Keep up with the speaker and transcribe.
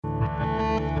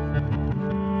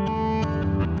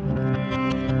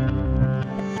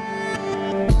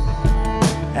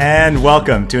And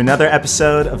welcome to another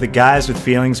episode of the Guys with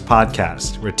Feelings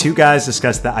podcast, where two guys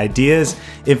discuss the ideas,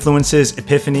 influences,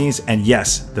 epiphanies, and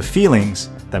yes, the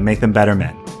feelings that make them better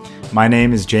men. My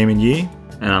name is Jamin Yee.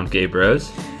 And I'm Gabe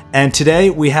Rose. And today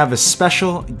we have a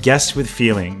special guest with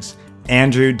feelings,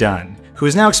 Andrew Dunn, who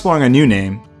is now exploring a new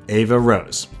name, Ava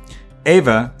Rose.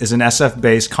 Ava is an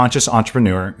SF-based conscious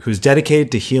entrepreneur who's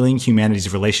dedicated to healing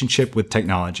humanity's relationship with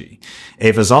technology.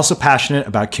 Ava is also passionate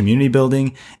about community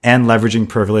building and leveraging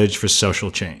privilege for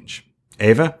social change.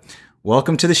 Ava,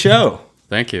 welcome to the show.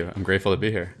 Thank you. I'm grateful to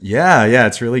be here. Yeah,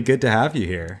 it's really good to have you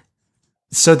here.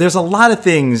 So there's a lot of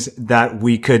things that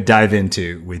we could dive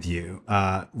into with you.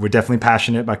 We're definitely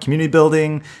passionate about community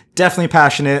building, definitely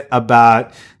passionate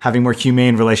about having more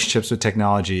humane relationships with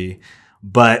technology,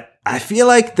 but I feel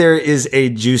like there is a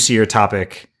juicier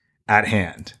topic at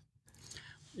hand.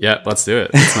 Yeah, let's do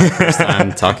it. It's my first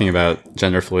time talking about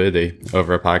gender fluidity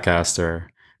over a podcast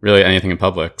or really anything in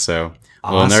public. So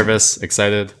a little nervous,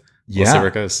 excited. We'll see where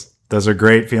it goes. Those are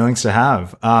great feelings to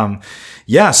have.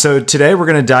 So today we're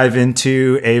going to dive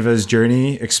into Ava's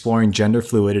journey exploring gender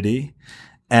fluidity.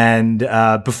 And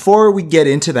before we get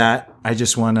into that, I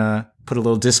just want to put a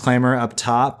little disclaimer up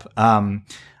top.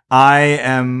 I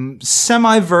am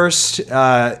semi-versed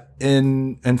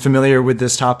in and familiar with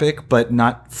this topic, but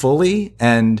not fully.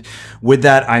 And with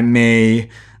that, I may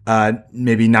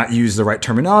maybe not use the right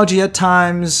terminology at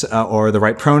times or the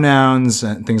right pronouns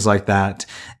and things like that.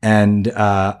 And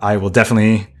I will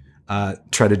definitely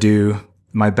try to do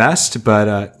my best.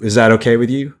 But is that okay with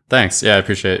you? Thanks. Yeah, I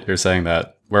appreciate your saying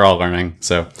that. We're all learning,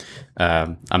 so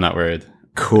I'm not worried.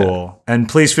 Cool. And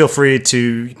please feel free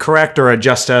to correct or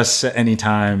adjust us at any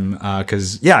time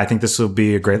because, I think this will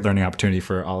be a great learning opportunity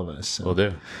for all of us. So. Will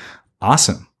do.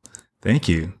 Awesome. Thank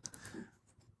you.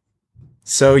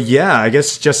 So, I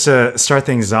guess just to start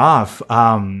things off,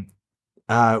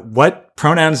 what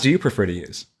pronouns do you prefer to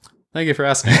use? Thank you for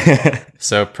asking.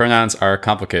 So pronouns are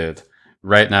complicated.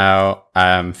 Right now,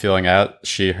 I'm feeling out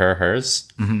she, her, hers.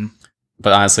 Mm-hmm.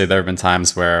 But honestly, there have been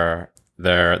times where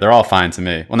they're all fine to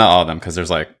me. Well, not all of them, because there's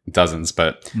like dozens,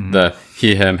 but the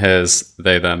he, him, his,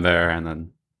 they, them, their, and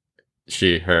then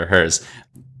she, her, hers.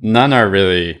 None are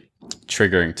really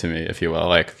triggering to me, if you will.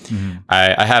 Like,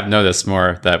 I have noticed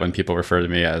more that when people refer to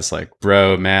me as like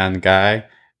bro, man, guy,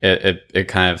 it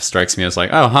kind of strikes me as like,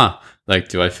 oh, huh, like,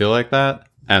 do I feel like that?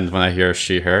 And when I hear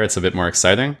she, her, it's a bit more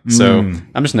exciting. So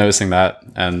I'm just noticing that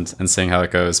and seeing how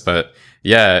it goes. But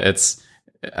yeah, it's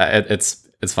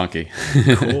funky.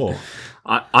 Cool.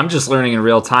 I'm just learning in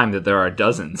real time that there are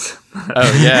dozens.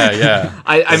 Oh yeah.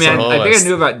 I mean, I think I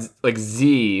knew about like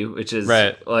Z, which is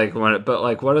right. Like one, but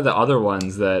like, what are the other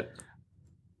ones that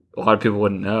a lot of people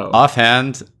wouldn't know?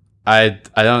 Offhand, I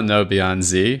don't know beyond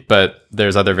Z, but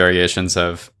there's other variations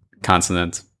of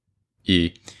consonant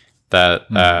E that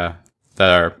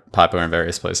are popular in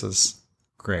various places.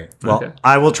 Great. Well,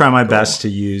 I will try my best to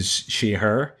use she,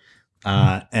 her.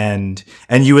 And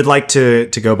you would like to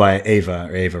go by Ava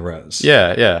or Ava Rose.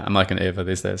 Yeah. I'm like an Ava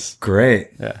these days.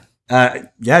 Great. Yeah.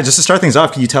 Just to start things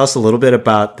off, can you tell us a little bit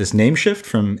about this name shift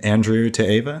from Andrew to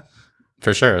Ava?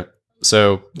 For sure.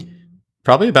 So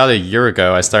probably about a year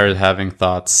ago, I started having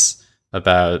thoughts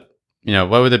about,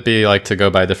 what would it be like to go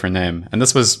by a different name? And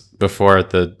this was before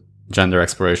the gender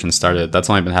exploration started. That's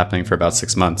only been happening for about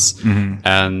 6 months. Mm-hmm.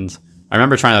 And I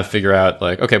remember trying to figure out,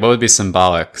 like, okay, what would be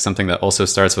symbolic? Something that also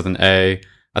starts with an A.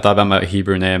 I thought about my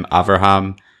Hebrew name,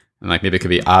 Avraham, and like maybe it could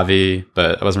be Avi,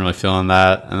 but I wasn't really feeling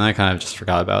that. And then I kind of just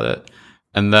forgot about it.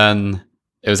 And then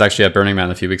it was actually at Burning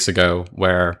Man a few weeks ago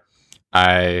where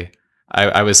I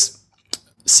was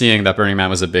seeing that Burning Man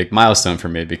was a big milestone for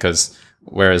me because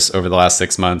whereas over the last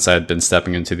 6 months, I had been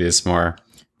stepping into these more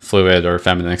fluid or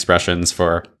feminine expressions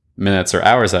for minutes or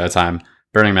hours at a time,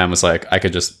 Burning Man was like, I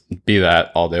could just be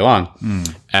that all day long.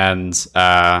 And so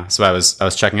I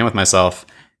was checking in with myself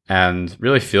and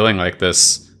really feeling like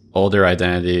this older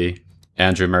identity,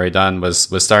 Andrew Murray Dunn, was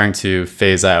starting to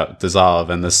phase out, dissolve,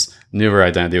 and this newer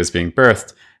identity was being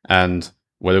birthed. And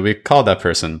what did we call that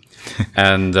person?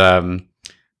 And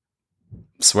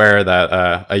swear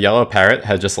that a yellow parrot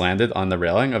had just landed on the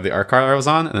railing of the art car I was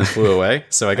on and then flew away.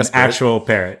 So I guess an actual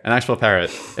parrot.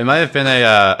 It might have been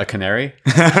a canary,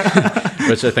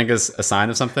 which I think is a sign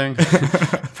of something.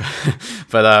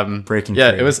 But breaking.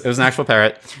 Yeah, free. it was an actual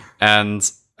parrot. And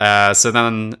so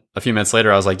then a few minutes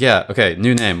later, I was like, yeah, okay,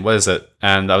 new name. What is it?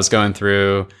 And I was going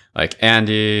through like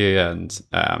Andy and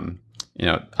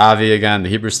Avi again, the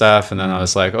Hebrew stuff, and then I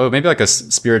was like, oh, maybe like a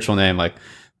spiritual name, like.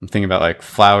 I'm thinking about like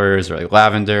flowers or like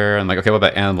lavender. I'm like, okay, what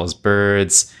about animals,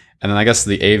 birds? And then I guess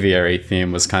the aviary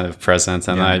theme was kind of present.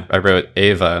 And I wrote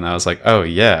Ava and I was like, oh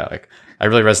yeah, like I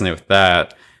really resonate with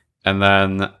that. And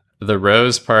then the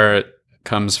Rose part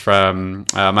comes from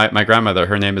my grandmother.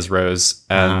 Her name is Rose.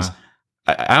 And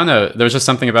I don't know. There was just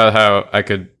something about how I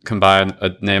could combine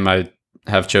a name I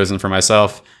have chosen for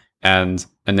myself and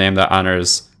a name that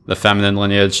honors the feminine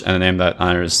lineage and a name that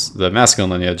honors the masculine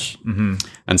lineage. Mm-hmm.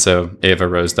 And so Ava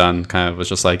Rose Dunn kind of was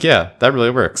just like, yeah, that really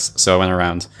works. So I went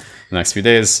around the next few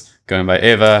days going by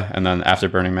Ava. And then after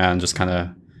Burning Man, just kind of,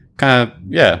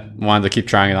 wanted to keep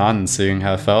trying it on and seeing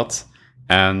how it felt.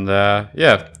 And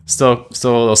still a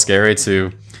little scary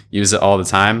to use it all the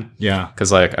time. Yeah.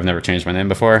 Because like I've never changed my name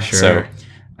before. Sure. So,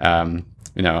 I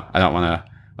don't want to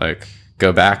like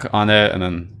go back on it. And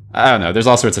then I don't know, there's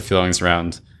all sorts of feelings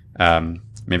around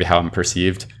maybe how I'm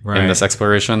perceived in this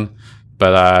exploration.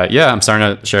 But I'm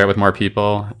starting to share it with more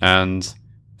people and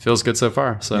feels good so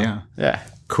far. So yeah.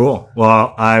 Cool.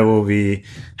 Well, I will be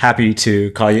happy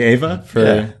to call you Ava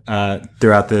for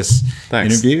throughout this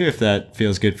interview if that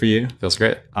feels good for you. Feels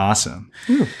great. Awesome.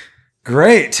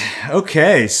 Great.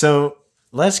 Okay, so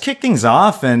let's kick things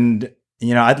off, and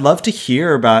I'd love to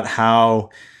hear about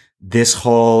how this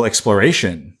whole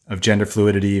exploration of gender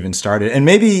fluidity even started, and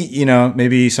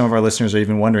maybe some of our listeners are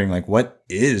even wondering, like, what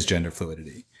is gender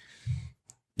fluidity?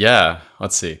 Yeah,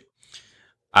 let's see.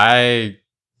 I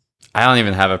don't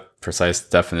even have a precise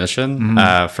definition.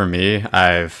 For me,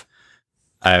 I've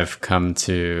come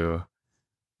to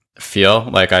feel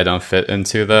like I don't fit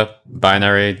into the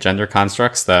binary gender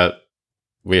constructs that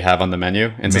we have on the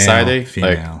menu in society.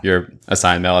 Female. Like you're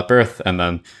assigned male at birth, and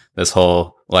then this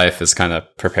whole life is kind of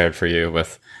prepared for you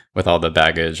with all the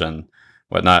baggage and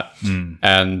whatnot.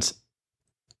 And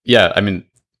yeah, I mean,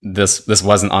 this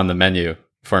wasn't on the menu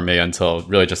for me until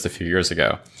really just a few years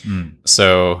ago.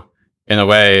 So in a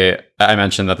way, I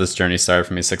mentioned that this journey started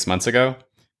for me 6 months ago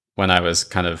when I was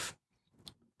kind of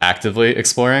actively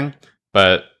exploring,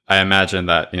 but I imagine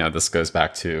that, this goes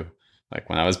back to like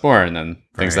when I was born and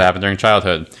things that happened during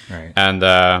childhood. Right. And,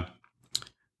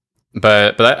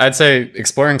 but I'd say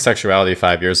exploring sexuality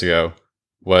 5 years ago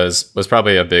was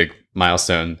probably a big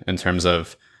milestone in terms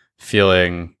of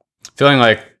feeling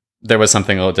like there was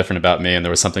something a little different about me and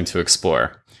there was something to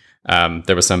explore.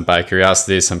 There was some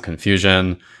bi-curiosity, some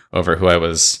confusion over who I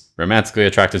was romantically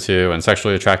attracted to and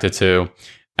sexually attracted to.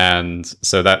 And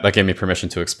so that gave me permission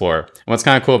to explore. And what's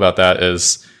kind of cool about that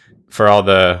is for all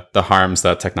the harms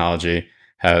that technology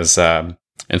has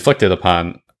inflicted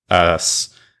upon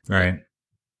us, right?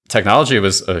 Technology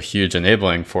was a huge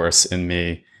enabling force in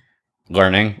me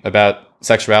learning about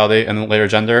sexuality and later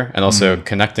gender, and also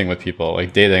connecting with people,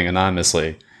 like dating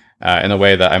anonymously, in a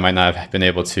way that I might not have been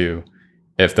able to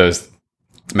if those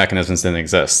mechanisms didn't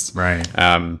exist. Right.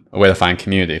 A way to find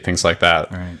community, things like that.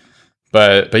 Right.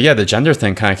 But yeah, the gender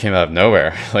thing kind of came out of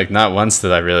nowhere. Like not once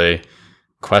did I really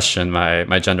question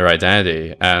my gender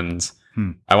identity. And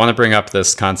I want to bring up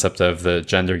this concept of the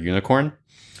gender unicorn,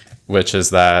 which is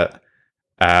that,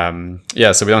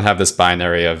 so we don't have this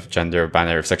binary of gender,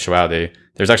 binary of sexuality.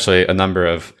 There's actually a number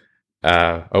of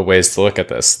ways to look at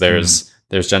this. There's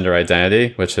gender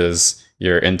identity, which is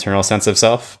your internal sense of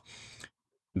self.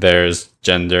 There's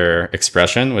gender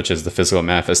expression, which is the physical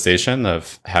manifestation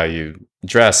of how you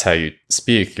dress, how you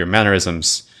speak, your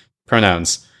mannerisms,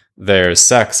 pronouns. There's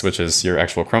sex, which is your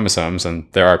actual chromosomes,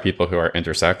 and there are people who are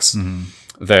intersex.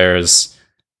 There's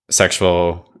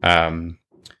sexual, and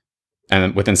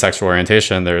within sexual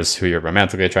orientation, there's who you're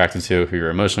romantically attracted to, who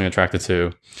you're emotionally attracted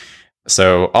to.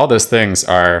 So all those things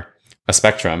are a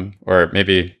spectrum, or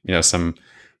maybe some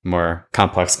more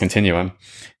complex continuum,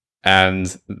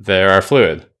 and they are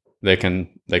fluid. They can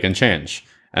change.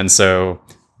 And so,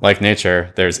 like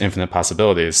nature, there's infinite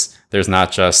possibilities. There's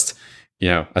not just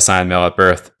assigned male at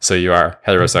birth, so you are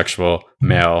heterosexual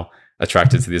male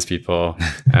attracted to these people,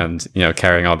 and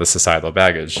carrying all the societal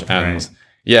baggage. And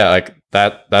like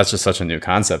that's just such a new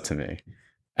concept to me.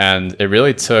 And it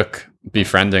really took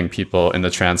befriending people in the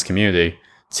trans community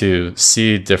to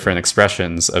see different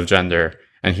expressions of gender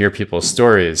and hear people's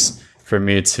stories for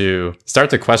me to start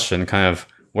to question kind of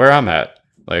where I'm at.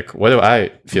 Like, what do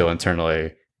I feel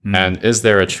internally? And is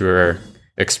there a truer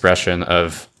expression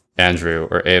of Andrew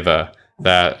or Ava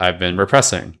that I've been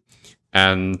repressing?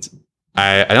 And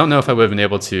I don't know if I would have been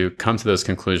able to come to those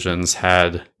conclusions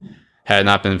had it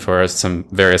not been for some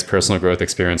various personal growth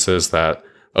experiences that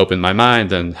opened my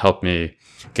mind and helped me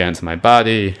get into my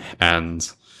body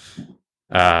and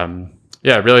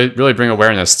really bring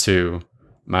awareness to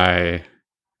my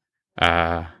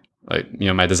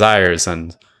my desires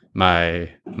and my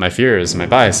fears, my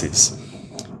biases.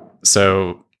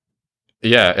 So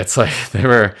yeah, it's like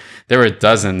there were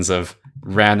dozens of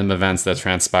random events that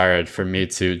transpired for me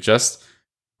to just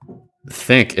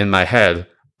think in my head,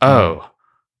 oh,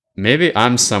 maybe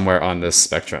I'm somewhere on this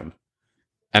spectrum.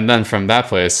 And then from that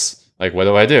place, like,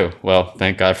 what do? Well,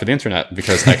 thank God for the internet,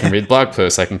 because I can read blog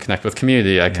posts, I can connect with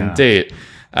community, I can date,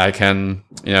 I can,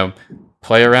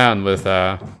 play around with, with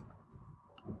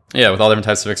all different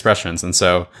types of expressions. And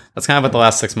so that's kind of what the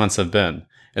last 6 months have been.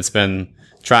 It's been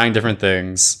trying different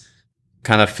things,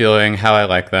 kind of feeling how I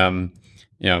like them,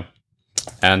 and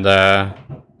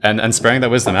spreading that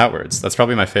wisdom outwards. That's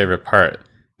probably my favorite part.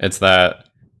 It's that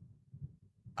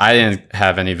I didn't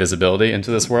have any visibility into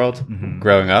this world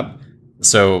growing up,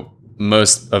 so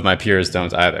most of my peers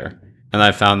don't either. And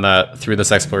I found that through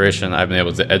this exploration, I've been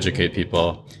able to educate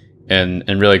people in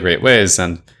really great ways.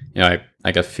 And I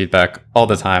get feedback all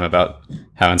the time about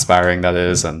how inspiring that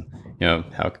is, and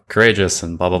how courageous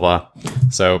and blah blah blah.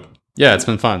 So yeah, it's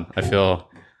been fun. I feel,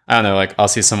 I don't know, like I'll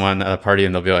see someone at a party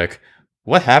and they'll be like,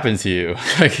 "What happened to you?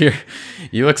 Like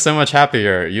you look so much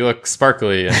happier. You look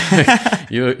sparkly.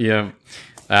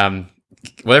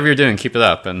 Whatever you're doing, keep it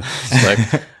up." And it's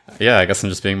like, yeah, I guess I'm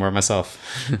just being more myself.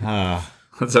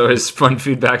 That's always fun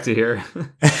feedback to hear.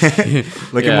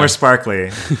 Looking more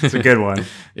sparkly. It's a good one.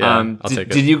 Yeah, I'll take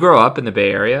it. Did you grow up in the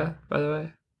Bay Area, by the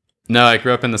way? No, I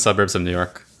grew up in the suburbs of New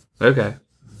York. Okay.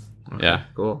 Yeah.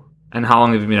 Cool. And how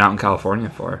long have you been out in California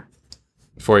for?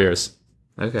 4 years.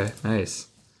 Okay, nice.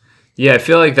 Yeah, I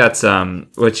feel like that's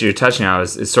what you're touching on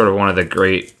is sort of one of the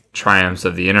great triumphs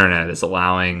of the internet, is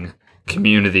allowing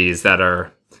communities that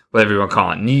are, whatever you want to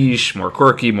call it, niche, more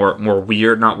quirky, more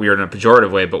weird, not weird in a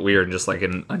pejorative way, but weird and just like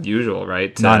an unusual,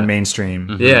 right?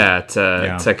 Non-mainstream. Yeah,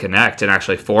 to connect and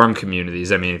actually form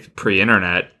communities. I mean,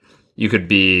 pre-internet, you could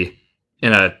be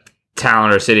in a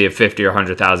town or city of 50 or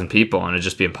 100,000 people, and it'd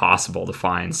just be impossible to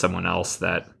find someone else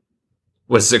that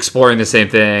was exploring the same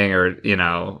thing, or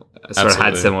sort of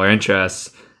had similar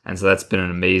interests. And so that's been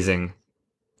an amazing.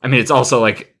 I mean, it's also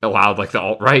like allowed like the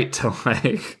alt-right to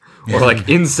like, or like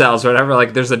incels or whatever.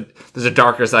 Like there's a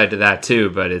darker side to that too,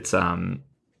 but it's I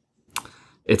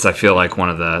feel like one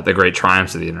of the great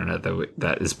triumphs of the internet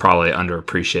that is probably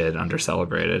underappreciated,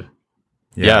 undercelebrated.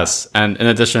 Yeah. Yes, and in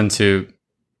addition to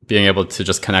being able to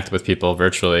just connect with people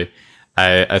virtually,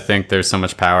 I think there's so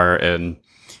much power in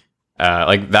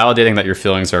like validating that your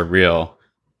feelings are real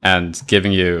and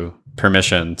giving you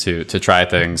permission to try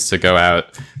things, to go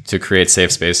out, to create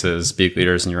safe spaces, be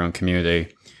leaders in your own community,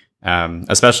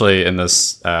 especially in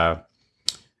this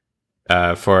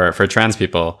for trans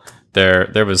people.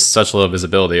 There was such little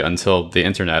visibility until the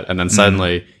internet, and then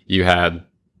suddenly you had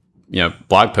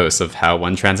blog posts of how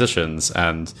one transitions,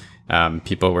 and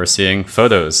people were seeing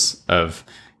photos of.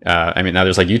 I mean, now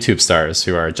there's like YouTube stars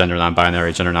who are gender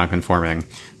non-binary, gender non-conforming,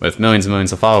 with millions and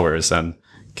millions of followers, and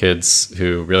kids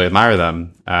who really admire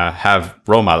them have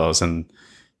role models, and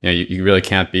you really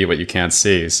can't be what you can't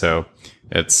see. So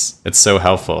it's so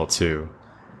helpful to,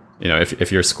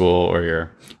 if your school or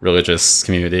your religious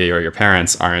community or your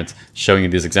parents aren't showing you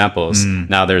these examples,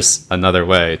 now there's another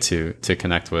way to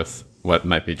connect with what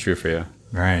might be true for you.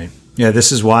 Right. Yeah.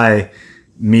 This is why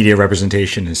media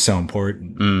representation is so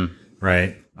important.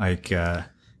 Right. Like,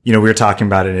 we were talking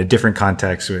about it in a different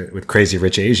context with Crazy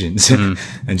Rich Asians and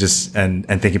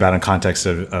thinking about it in context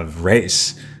of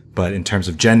race, but in terms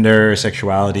of gender,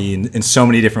 sexuality, in so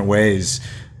many different ways,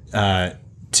 to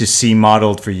see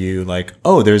modeled for you, like,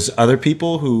 oh, there's other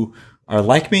people who are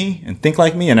like me and think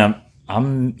like me, and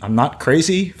I'm not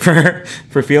crazy for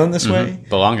feeling this way.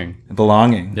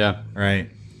 Belonging. Yeah. Right.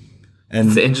 And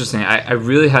it's interesting. I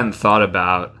really hadn't thought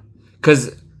about,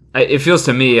 because it feels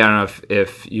to me, I don't know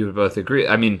if you would both agree.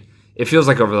 I mean, it feels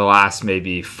like over the last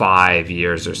maybe 5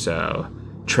 years or so,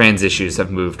 trans issues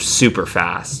have moved super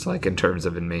fast, like in terms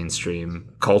of in mainstream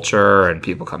culture and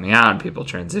people coming out and people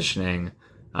transitioning.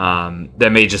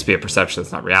 That may just be a perception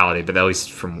that's not reality, but at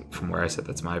least from where I sit,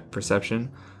 that's my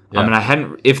perception. Yeah.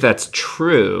 And if that's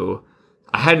true,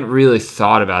 I hadn't really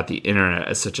thought about the internet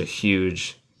as such a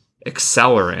huge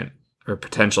accelerant or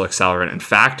potential accelerant and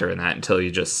factor in that until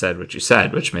you just said what you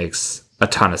said, which makes a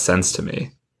ton of sense to me.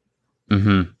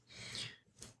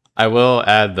 I will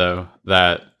add, though,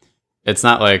 that it's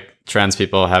not like trans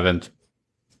people haven't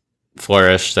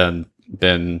flourished and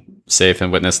been safe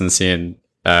and witnessed and seen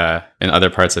in other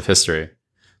parts of history.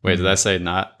 Wait, did I say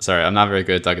not? Sorry, I'm not very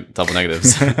good at double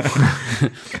negatives.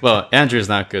 Well, Andrew's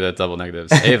not good at double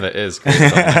negatives. Ava is great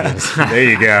at double negatives. There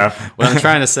you go. What I'm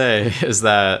trying to say is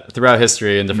that throughout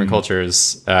history in different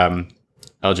cultures,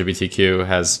 LGBTQ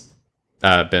has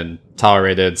been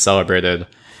tolerated, celebrated.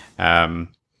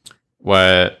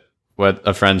 What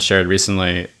a friend shared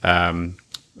recently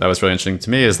that was really interesting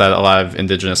to me is that a lot of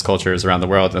indigenous cultures around the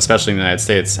world, and especially in the United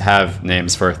States, have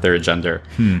names for a third gender.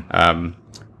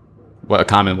 What a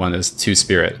common one is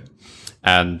Two-Spirit.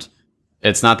 And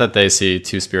it's not that they see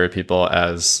two-spirit people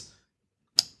as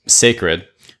sacred,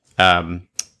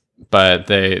 but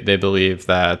they believe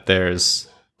that there's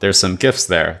some gifts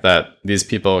there, that these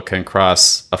people can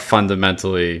cross a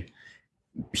fundamentally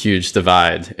huge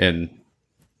divide in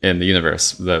the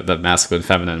universe, the masculine,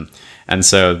 feminine, and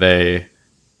so they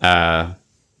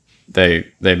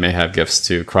may have gifts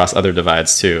to cross other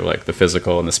divides too, like the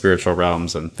physical and the spiritual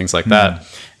realms and things like that.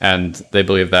 And they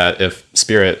believe that if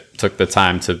spirit took the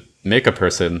time to make a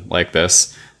person like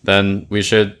this, then we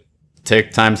should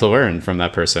take time to learn from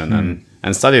that person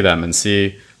and study them and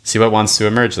see what wants to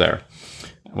emerge there,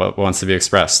 what wants to be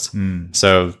expressed.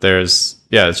 So it's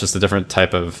just a different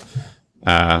type of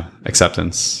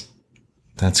acceptance.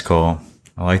 That's cool.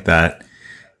 I like that.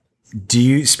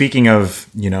 Speaking of,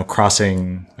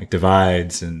 crossing like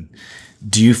divides, and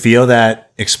do you feel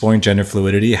that exploring gender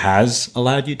fluidity has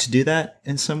allowed you to do that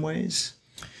in some ways?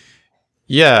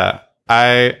 Yeah,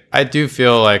 I do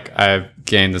feel like I've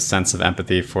gained a sense of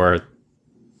empathy for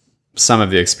some of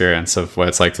the experience of what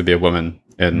it's like to be a woman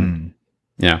in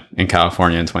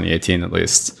California in 2018, at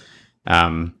least.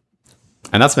 And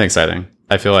that's been exciting.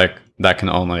 I feel like that can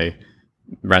only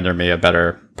render me a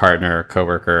better partner,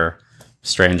 coworker,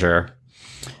 stranger.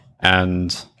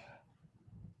 And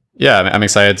yeah, I'm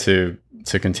excited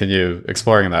to continue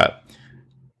exploring that.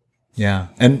 Yeah.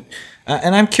 And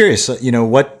I'm curious,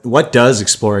 what does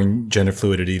exploring gender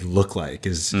fluidity look like?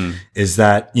 Is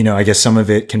that, I guess some of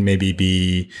it can maybe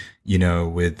be,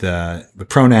 with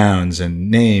pronouns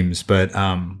and names, but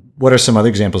what are some other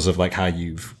examples of like how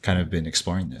you've kind of been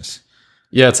exploring this?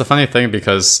 Yeah, it's a funny thing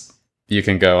because you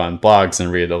can go on blogs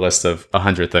and read a list of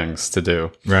 100 things to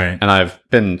do. Right. And I've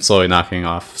been slowly knocking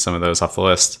off some of those off the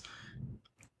list.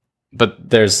 But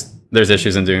there's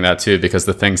issues in doing that too, because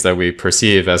the things that we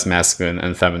perceive as masculine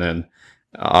and feminine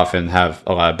often have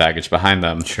a lot of baggage behind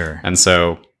them. Sure. And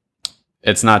so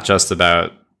it's not just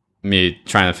about me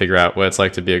trying to figure out what it's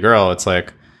like to be a girl. It's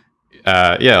like,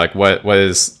 like what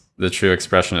is the true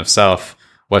expression of self?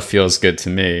 What feels good to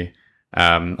me?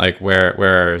 Like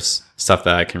where's stuff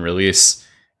that I can release,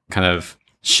 kind of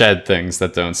shed things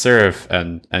that don't serve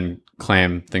and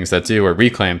claim things that do, or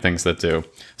reclaim things that do.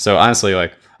 So honestly,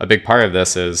 like a big part of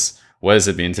this is, what does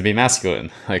it mean to be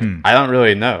masculine? Like, I don't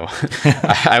really know.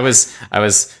 I was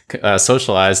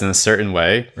socialized in a certain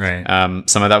way. Right.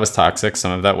 Some of that was toxic,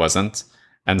 some of that wasn't.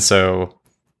 And so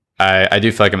I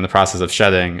do feel like I'm in the process of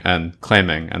shedding and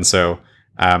claiming. And so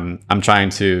I'm trying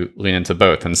to lean into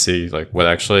both and see like what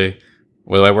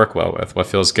do I work well with? What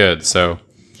feels good? So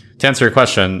to answer your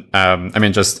question,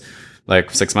 just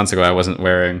like 6 months ago, I wasn't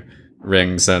wearing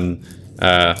rings and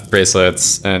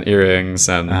bracelets and earrings.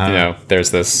 And,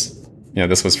 there's this,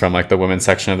 this was from like the women's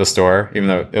section of the store, even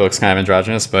though it looks kind of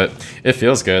androgynous, but it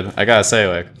feels good. I gotta say,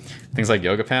 like things like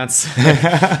yoga pants,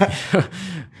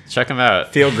 check them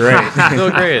out. Feel great. Feel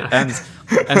great. And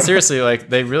seriously, like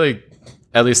they really,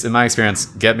 at least in my experience,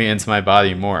 get me into my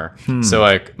body more. So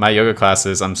like my yoga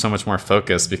classes, I'm so much more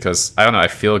focused because I don't know, I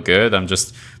feel good. I'm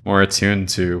just more attuned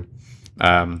to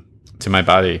my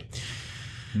body.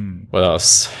 What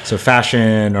else? So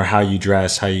fashion, or how you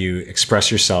dress, how you express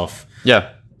yourself.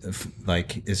 Yeah.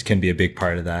 Like can be a big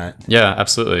part of that. Yeah,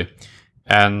 absolutely.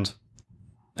 And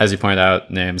as you pointed out,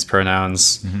 names,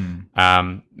 pronouns,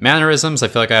 mannerisms, I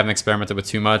feel like I haven't experimented with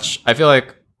too much. I feel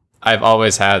like I've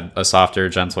always had a softer,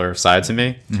 gentler side to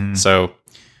me. So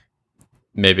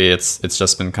maybe it's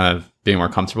just been kind of being more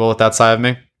comfortable with that side of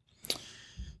me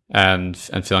and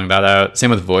feeling that out. Same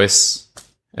with voice.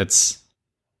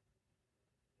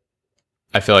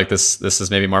 I feel like this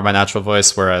is maybe more my natural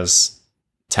voice, whereas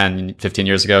 10, 15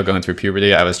 years ago, going through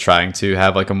puberty, I was trying to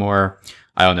have like a more,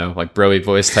 I don't know, like bro-y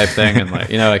voice type thing and like,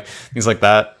 like things like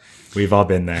that. We've all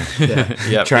been there.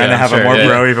 Yeah. Trying to have a more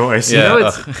bro-y voice.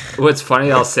 Yeah. What's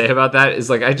funny I'll say about that is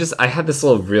like I had this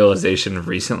little realization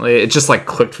recently. It just like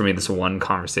clicked for me, this one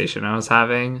conversation I was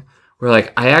having where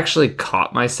like I actually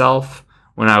caught myself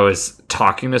when I was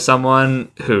talking to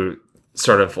someone who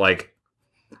sort of like,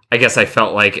 I guess I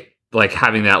felt like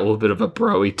having that little bit of a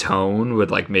bro-y tone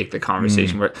would like make the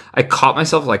conversation where I caught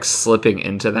myself like slipping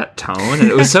into that tone, and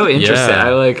it was so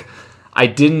interesting. I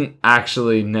didn't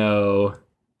actually know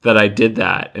that I did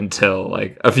that until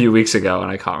like a few weeks ago, and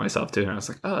I caught myself doing it. I was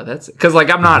like, oh, that's because like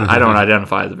I don't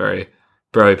identify as a very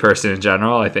bro-y person in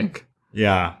general. I think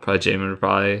probably Jamin would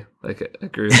probably like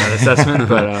agree with that assessment,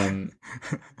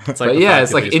 but like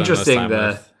it's like interesting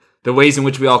the ways in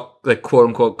which we all like quote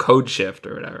unquote code shift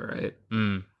or whatever,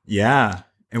 right? Yeah.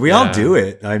 And we all do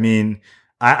it. I mean,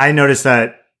 I noticed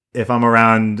that if I'm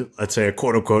around, let's say, a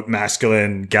quote unquote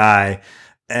masculine guy,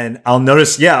 I'll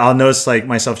notice like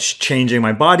myself changing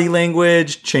my body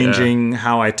language, changing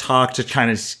how I talk to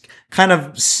kind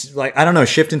of like, I don't know,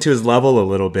 shift into his level a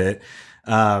little bit.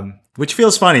 Which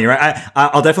feels funny, right?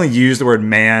 I'll definitely use the word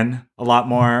man a lot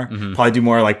more, probably do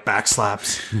more like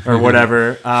backslaps or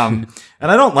whatever. And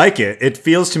I don't like it. It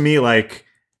feels to me like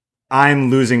I'm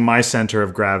losing my center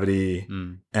of gravity.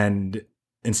 And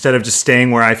instead of just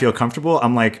staying where I feel comfortable,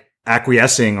 I'm like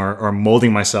acquiescing or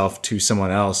molding myself to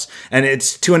someone else. And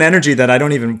it's to an energy that I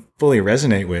don't even fully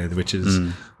resonate with, which is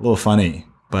a little funny.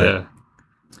 But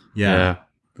yeah.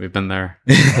 We've been there.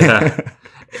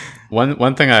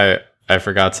 One thing I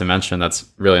forgot to mention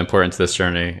that's really important to this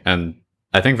journey, and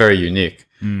I think very unique.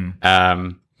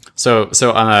 So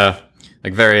on a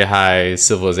like very high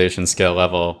civilization scale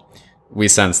level, we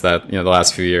sense that the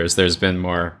last few years there's been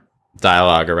more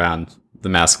dialogue around the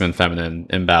masculine feminine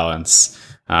imbalance.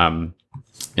 Sometimes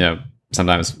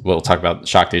we'll talk about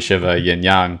Shakti Shiva, Yin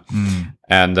Yang,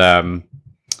 and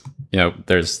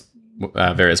there's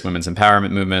various women's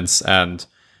empowerment movements, and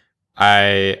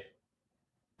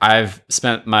I've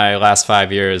spent my last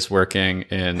 5 years working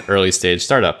in early stage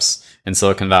startups in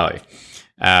Silicon Valley.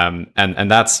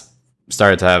 And that's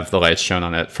started to have the lights shown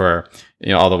on it for,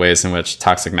 all the ways in which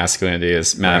toxic masculinity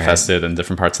is manifested in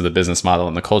different parts of the business model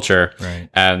and the culture. Right.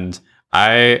 And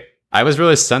I was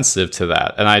really sensitive to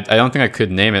that. And I don't think I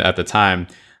could name it at the time.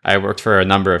 I worked for a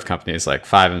number of companies, like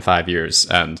 5 in 5 years,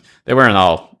 and they weren't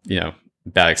all,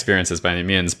 bad experiences by any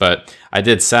means, but I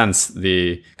did sense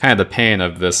the kind of the pain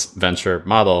of this venture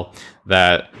model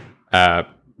that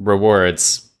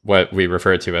rewards what we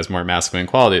refer to as more masculine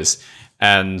qualities.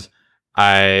 And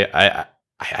I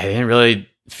didn't really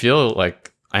feel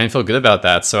good about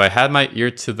that. So I had my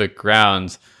ear to the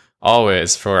ground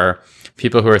always for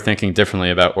people who are thinking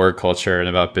differently about org culture and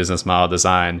about business model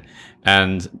design.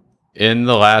 And in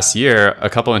the last year, a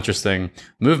couple interesting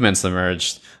movements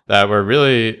emerged that were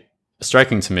really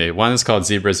striking to me. One is called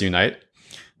Zebras Unite,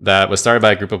 that was started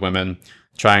by a group of women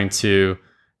trying to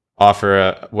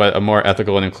offer what a more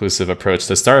ethical and inclusive approach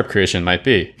to startup creation might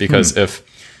be. Because if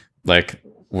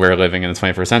we're living in the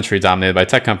 21st century dominated by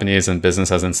tech companies and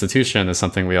business as an institution is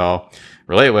something we all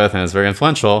relate with and is very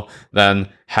influential, then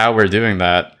how we're doing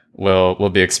that will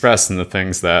be expressed in the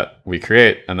things that we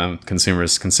create and then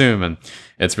consumers consume, and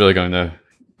it's really going to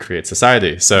create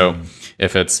society. So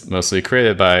if it's mostly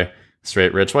created by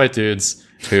straight rich white dudes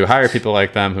who hire people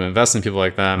like them, who invest in people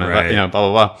like them, and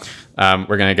blah blah blah,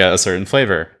 we're going to get a certain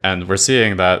flavor, and we're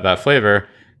seeing that flavor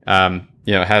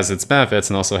has its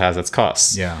benefits and also has its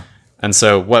costs. Yeah. And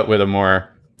so what would a more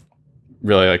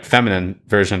really feminine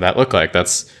version of that look like?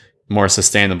 That's more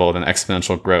sustainable than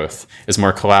exponential growth, is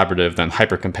more collaborative than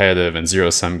hyper competitive and zero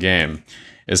sum game,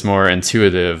 is more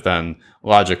intuitive than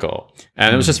logical.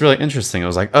 And it was just really interesting. It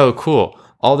was like, oh, cool.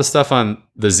 All the stuff on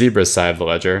the zebras side of the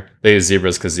ledger, they use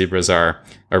zebras because zebras are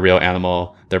a real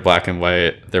animal. They're black and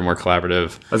white. They're more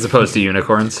collaborative. As opposed to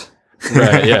unicorns.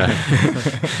 Right, yeah.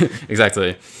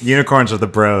 Exactly. Unicorns are the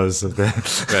bros of the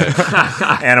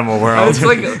animal world. It's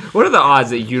like, what are the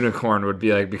odds that unicorn would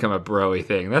become a bro-y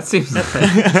thing? That seems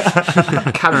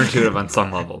counterintuitive on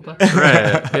some level. But.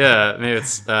 Right, yeah. Maybe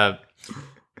it's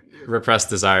repressed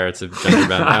desire to gender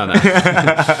bend. I don't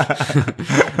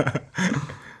know.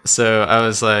 So I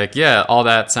was like, yeah, all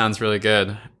that sounds really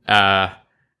good. If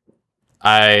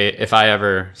I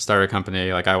ever start a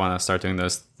company, I want to start doing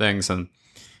those things. And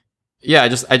yeah, I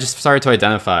just started to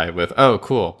identify with, oh,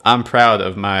 cool. I'm proud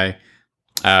of my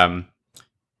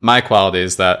my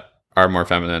qualities that are more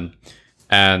feminine.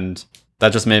 And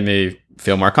that just made me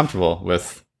feel more comfortable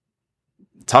with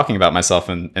talking about myself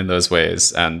in those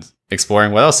ways and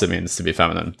exploring what else it means to be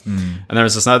feminine. And there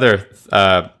was this other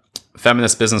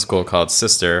feminist business school called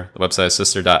Sister. The website is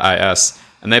sister.is,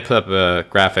 and they put up a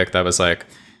graphic that was like,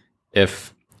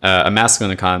 if a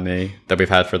masculine economy that we've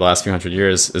had for the last few hundred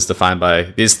years is defined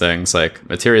by these things like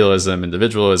materialism,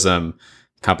 individualism,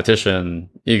 competition,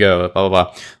 ego, blah, blah,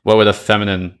 blah, what would a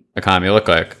feminine economy look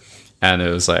like? And it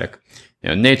was like,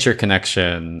 nature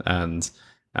connection and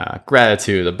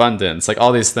gratitude, abundance,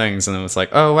 all these things. And it was like,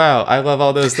 oh, wow, I love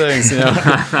all those things.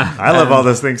 I love all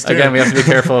those things too. Again, we have to be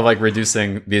careful of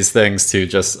reducing these things to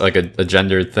just a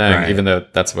gendered thing, right, even though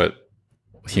that's what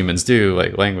humans do,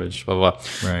 language, blah, blah,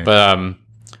 blah. Right.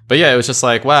 But yeah, it was just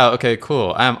like, wow, okay,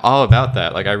 cool. I'm all about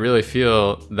that. I really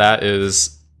feel that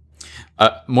is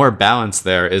more balance.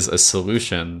 There is a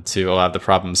solution to a lot of the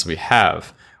problems we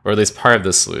have, or at least part of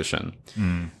the solution.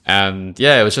 And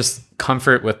yeah, it was just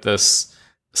comfort with this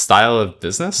style of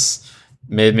business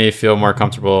made me feel more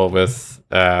comfortable with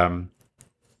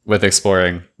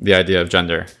exploring the idea of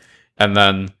gender. And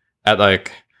then at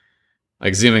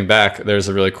like zooming back, there's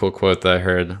a really cool quote that I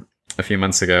heard a few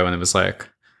months ago, and it was like,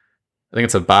 I think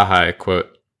it's a Baha'i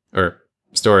quote or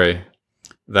story,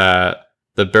 that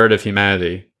the bird of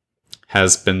humanity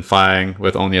has been flying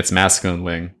with only its masculine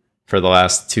wing for the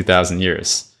last 2,000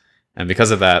 years. And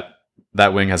because of that,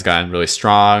 that wing has gotten really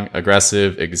strong,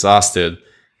 aggressive, exhausted,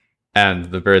 and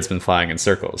the bird's been flying in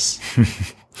circles.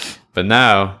 But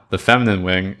now the feminine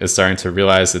wing is starting to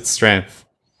realize its strength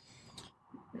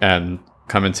and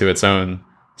come into its own,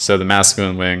 so the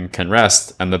masculine wing can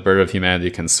rest and the bird of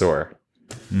humanity can soar.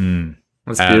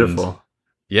 That's beautiful.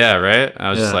 Yeah, right? I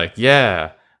was just like,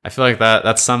 yeah. I feel like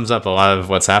that sums up a lot of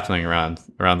what's happening around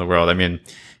the world. I mean,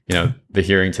 you know, the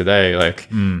hearing today, like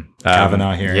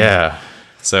Kavanaugh hearing. Yeah.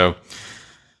 So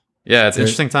yeah, it's an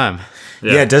interesting time.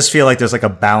 Yeah, it does feel like there's like a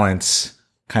balance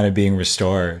kind of being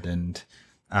restored. And,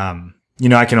 you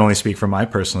know, I can only speak from my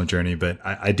personal journey, but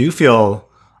I do feel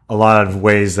a lot of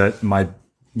ways that my,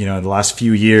 you know, the last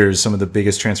few years, some of the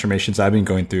biggest transformations I've been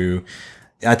going through,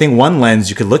 I think one lens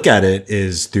you could look at it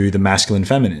is through the masculine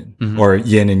feminine or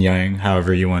yin and yang,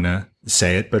 however you want to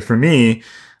say it. But for me,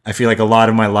 I feel like a lot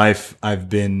of my life I've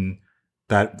been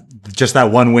that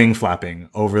one wing flapping,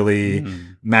 overly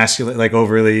masculine, like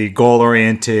overly goal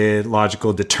oriented,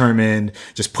 logical, determined,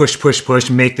 just push,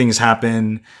 make things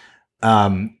happen.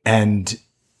 And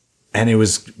it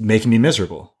was making me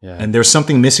miserable. Yeah. And there's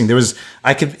something missing.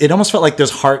 It almost felt like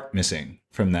there's heart missing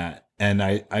from that. And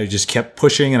I just kept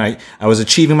pushing, and I was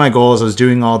achieving my goals. I was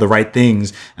doing all the right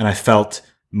things, and I felt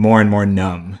more and more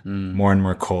numb, more and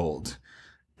more cold.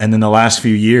 And then the last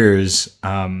few years,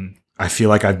 I feel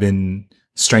like I've been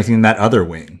strengthening that other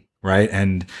wing, right?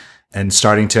 And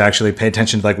starting to actually pay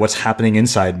attention to like what's happening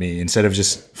inside me instead of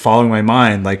just following my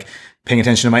mind, like paying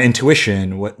attention to my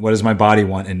intuition. What does my body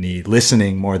want and need?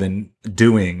 Listening more than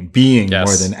doing, being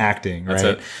more than acting,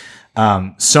 right?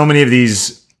 So many of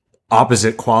these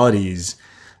opposite qualities,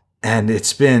 and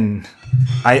it's been,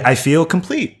 I feel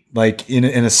complete, like in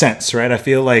a sense, right? I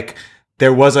feel like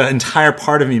there was an entire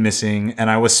part of me missing and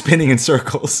I was spinning in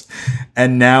circles,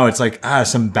 and now it's like,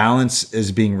 some balance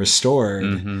is being restored,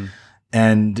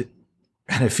 and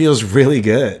it feels really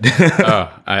good.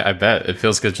 I bet it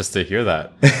feels good just to hear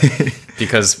that,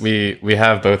 because we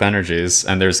have both energies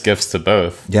and there's gifts to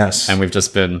both. Yes. And we've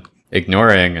just been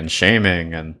ignoring and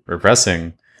shaming and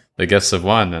repressing the gifts of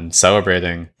one and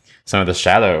celebrating some of the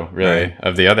shadow, really,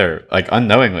 of the other, like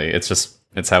unknowingly.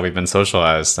 It's how we've been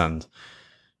socialized. And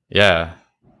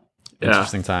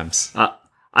interesting times.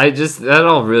 That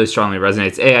all really strongly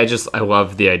resonates. I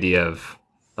love the idea of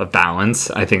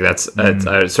balance. I think that's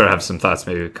I sort of have some thoughts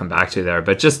maybe come back to there,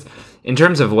 but just in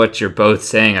terms of what you're both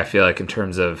saying, I feel like in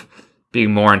terms of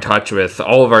being more in touch with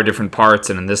all of our different parts,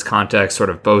 and in this context,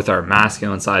 sort of both our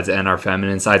masculine sides and our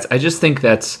feminine sides, I just think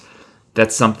that's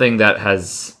something that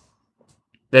is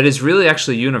really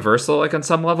actually universal, like on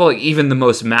some level. Like even the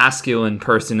most masculine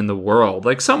person in the world,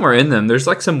 like somewhere in them, there's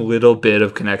like some little bit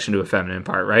of connection to a feminine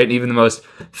part, right? And even the most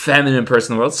feminine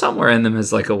person in the world, somewhere in them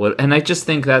is like a little, and I just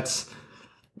think that's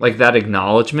like that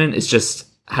acknowledgement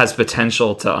has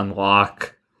potential to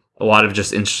unlock a lot of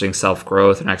just interesting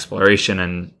self-growth and exploration.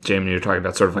 And Jamie, you're talking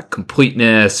about sort of like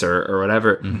completeness or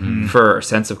whatever, for a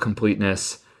sense of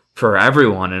completeness for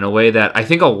everyone, in a way that I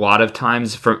think a lot of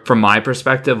times, from my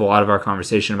perspective, a lot of our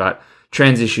conversation about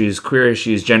trans issues, queer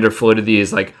issues, gender fluidity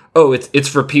is like, oh, it's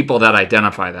for people that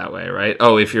identify that way, right?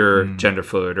 Oh, if you're gender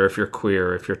fluid, or if you're queer,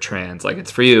 or if you're trans, like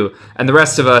it's for you. And the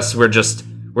rest of us, we're just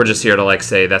here to like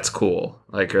say that's cool,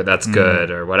 like, or that's good,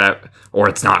 or whatever, or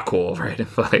it's not cool, right?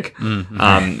 Like,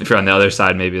 if you're on the other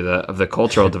side, maybe of the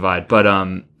cultural divide. But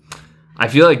I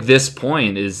feel like this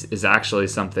point is actually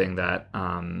something that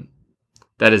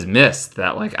that is missed.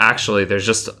 That like actually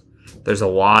there's a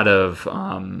lot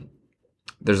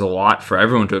for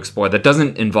everyone to explore that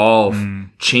doesn't involve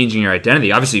changing your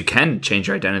identity. Obviously, you can change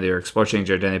your identity or explore change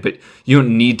your identity, but you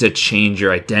don't need to change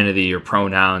your identity, your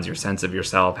pronouns, your sense of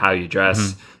yourself, how you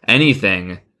dress,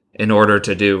 anything, in order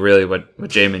to do really what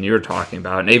Jamin, you were talking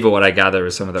about. And Ava, what I gather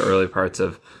is some of the early parts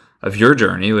of your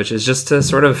journey, which is just to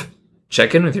sort of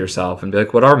check in with yourself and be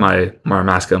like, what are my more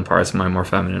masculine parts and my more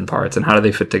feminine parts, and how do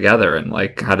they fit together? And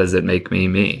like, how does it make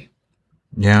me?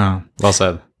 Yeah. Well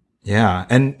said. Yeah.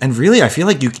 And really, I feel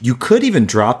like you could even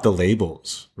drop the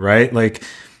labels, right? Like,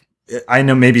 I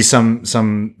know maybe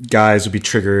some guys would be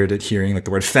triggered at hearing like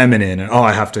the word feminine and,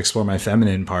 I have to explore my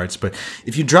feminine parts. But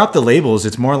if you drop the labels,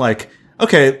 it's more like,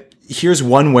 okay, here's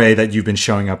one way that you've been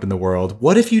showing up in the world.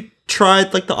 What if you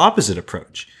tried like the opposite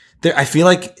approach? I feel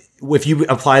like if you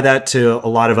apply that to a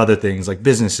lot of other things like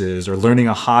businesses or learning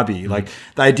a hobby, like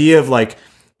the idea of like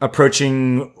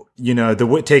approaching,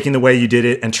 taking the way you did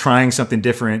it and trying something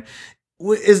different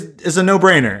is a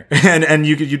no-brainer. And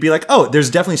you'd be like, oh, there's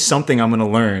definitely something I'm going to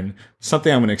learn,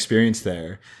 something I'm going to experience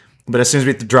there. But as soon as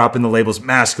we have to drop in the labels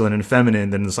masculine and feminine,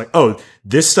 then it's like, oh,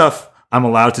 this stuff I'm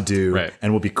allowed to do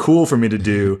and will be cool for me to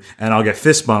do, and I'll get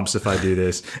fist bumps if I do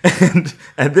this.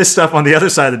 And this stuff on the other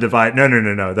side of the divide,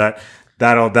 no,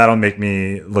 that'll make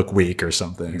me look weak or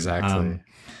something. Exactly.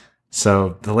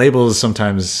 So the labels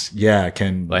sometimes,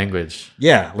 can language.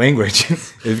 Yeah, language.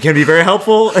 It can be very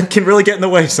helpful and can really get in the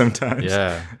way sometimes.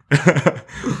 Yeah.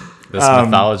 This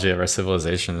mythology of our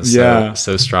civilization is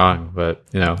so strong, but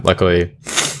luckily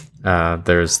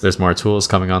there's more tools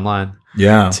coming online.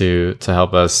 Yeah. To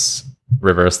help us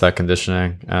reverse that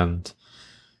conditioning and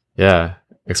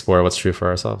explore what's true for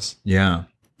ourselves. Yeah.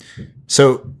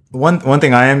 So one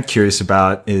thing I am curious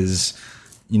about is,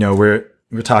 we're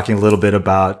talking a little bit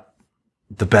about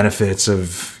the benefits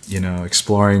of,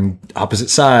 exploring opposite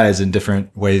sides and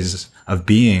different ways of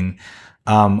being.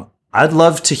 I'd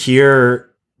love to hear,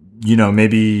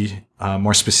 maybe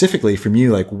more specifically from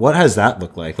you, like, what has that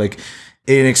looked like? Like,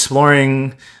 in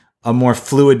exploring a more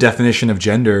fluid definition of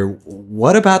gender,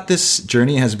 what about this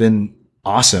journey has been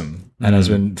awesome and has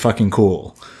been fucking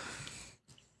cool?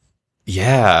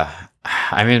 Yeah.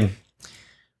 I mean,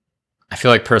 I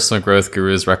feel like personal growth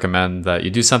gurus recommend that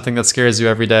you do something that scares you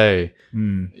every day.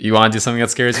 You want to do something that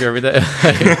scares you every day?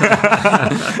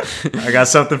 I got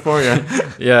something for you.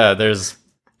 Yeah, there's,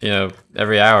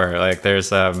 every hour. Like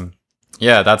there's, I think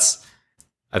that's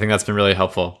been really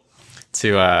helpful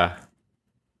to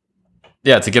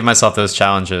give myself those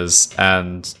challenges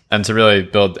and to really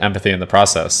build empathy in the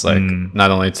process. Like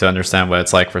not only to understand what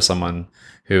it's like for someone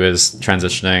who is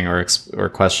transitioning or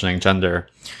questioning gender,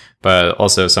 but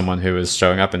also someone who is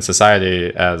showing up in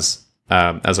society as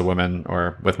a woman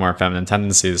or with more feminine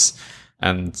tendencies.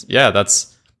 And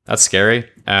that's scary.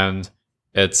 And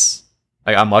it's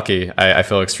like, I'm lucky. I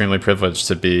feel extremely privileged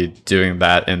to be doing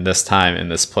that in this time, in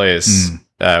this place,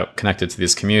 connected to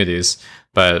these communities.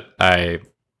 But I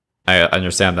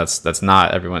understand that's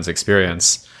not everyone's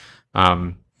experience.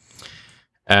 I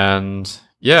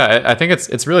think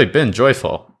it's really been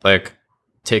joyful. Like,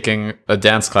 taking a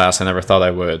dance class I never thought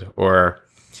I would, or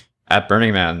at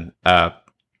Burning Man,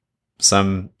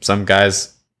 some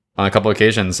guys on a couple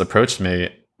occasions approached me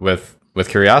with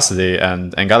curiosity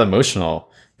and got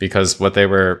emotional because what they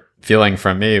were feeling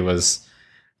from me was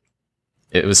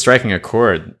striking a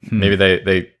chord. Maybe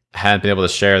they hadn't been able to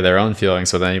share their own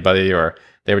feelings with anybody, or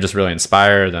they were just really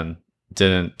inspired and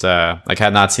didn't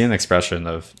had not seen an expression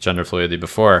of gender fluidity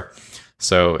before.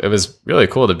 So it was really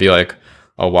cool to be like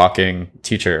a walking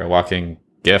teacher, a walking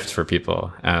gift for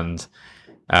people. And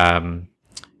it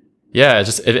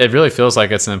really feels like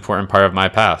it's an important part of my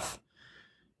path.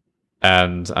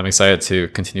 And I'm excited to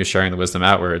continue sharing the wisdom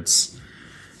outwards.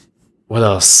 What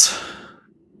else?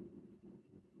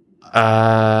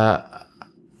 I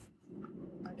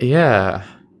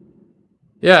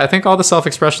think all the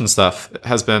self-expression stuff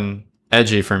has been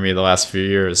edgy for me the last few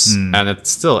years, and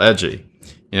it's still edgy.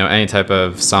 Any type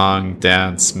of song,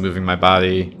 dance, moving my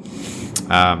body,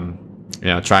 trying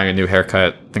a new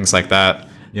haircut, things like that.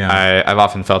 Yeah. I've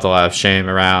often felt a lot of shame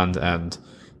around and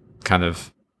kind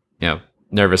of,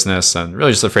 nervousness and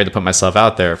really just afraid to put myself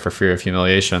out there for fear of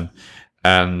humiliation.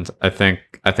 And I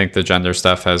think the gender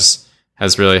stuff has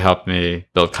really helped me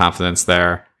build confidence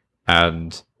there.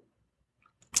 And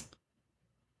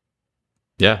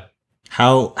yeah.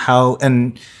 How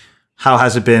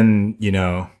has it been,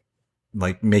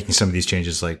 like making some of these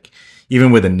changes, like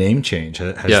even with a name change,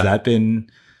 has that been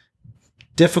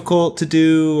difficult to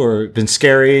do or been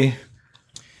scary?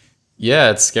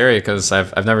 Yeah, it's scary because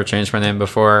I've never changed my name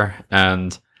before,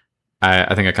 and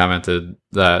I think I commented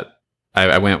that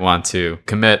I wouldn't want to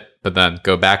commit, but then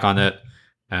go back on it.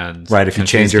 And right, if you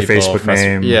change your Facebook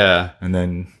name, yeah, and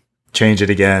then change it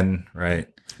again, right,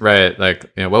 like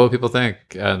what will people think?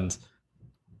 And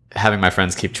having my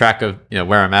friends keep track of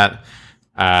where I'm at.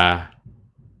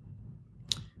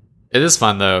 It is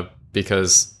fun though,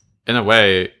 because in a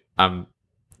way, to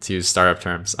use startup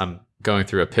terms, I'm going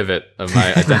through a pivot of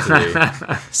my identity.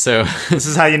 So this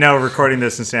is how we're recording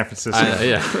this in San Francisco.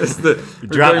 It's the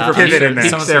drop pivot in there.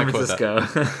 San Francisco.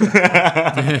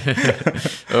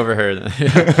 Overheard.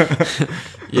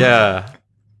 Yeah,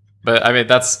 but I mean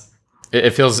it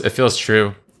feels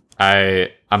true.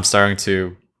 I'm starting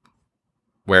to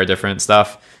wear different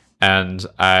stuff, and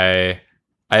I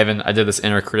did this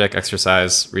inner critic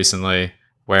exercise recently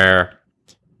where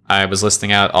I was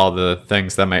listing out all the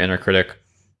things that my inner critic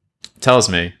tells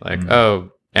me, like,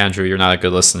 oh, Andrew, you're not a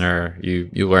good listener. You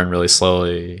learn really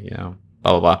slowly, blah,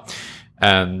 blah, blah.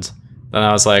 And then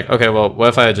I was like, okay, well, what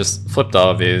if I just flipped all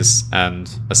of these and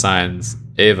assigned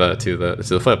Ava to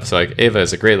the flip. So like Ava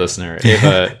is a great listener.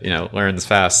 Ava, learns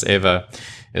fast. Ava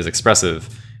is expressive,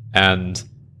 and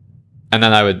then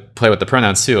I would play with the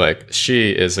pronouns too. Like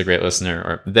she is a great listener,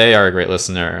 or they are a great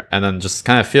listener, and then just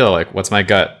kind of feel like, what's my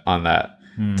gut on that?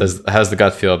 How's the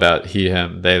gut feel about he,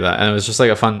 him, they, that? And it was just like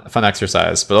a fun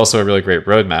exercise, but also a really great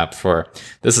roadmap for,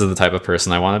 this is the type of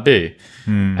person I want to be.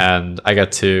 And I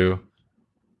get to,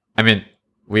 I mean,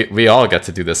 we all get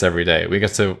to do this every day. We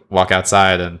get to walk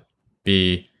outside and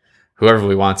be whoever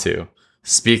we want to,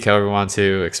 speak however we want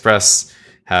to, express,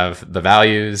 have the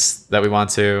values that we want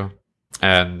to,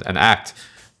 and act.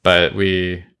 But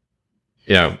we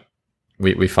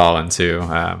fall into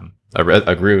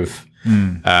a groove.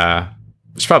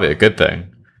 Which is probably a good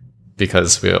thing,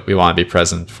 because we want to be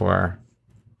present for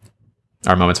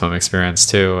our moment-to-moment experience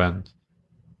too, and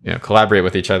collaborate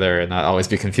with each other and not always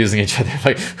be confusing each other.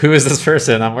 Like, who is this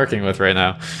person I'm working with right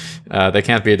now? They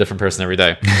can't be a different person every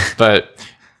day. But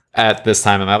at this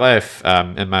time in my life,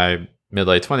 in my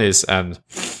mid-late 20s, and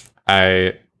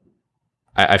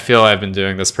I feel I've been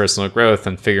doing this personal growth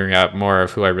and figuring out more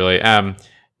of who I really am,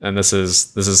 and this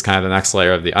is kind of the next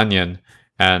layer of the onion.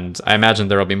 And I imagine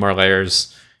there will be more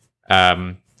layers,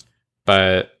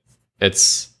 but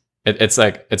it's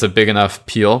a big enough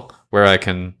peel where I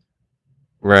can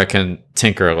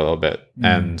tinker a little bit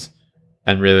and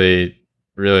really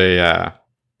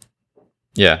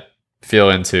feel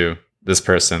into this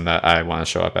person that I want to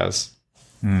show up as.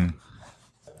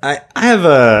 I have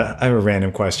a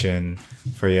random question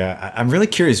for you. I'm really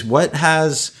curious, what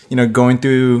has, going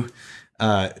through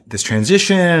this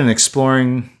transition and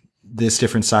exploring this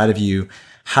different side of you,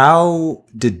 how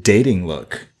did dating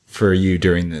look for you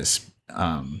during this?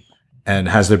 And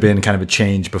has there been kind of a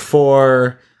change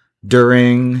before,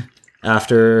 during,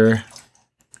 after?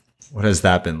 What has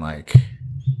that been like?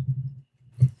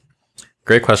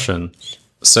 Great question.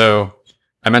 So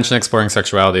I mentioned exploring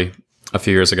sexuality a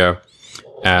few years ago,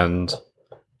 and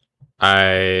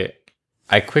I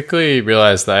quickly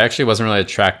realized that I actually wasn't really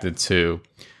attracted to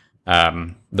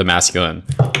the masculine.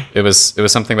 It was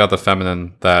something about the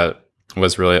feminine that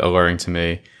was really alluring to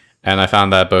me, and I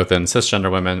found that both in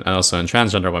cisgender women and also in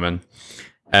transgender women.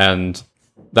 And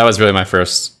that was really my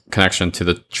first connection to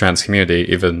the trans community,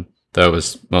 even though it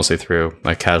was mostly through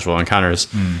like casual encounters.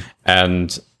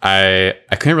 And I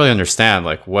couldn't really understand,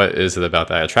 like, what is it about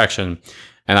that attraction,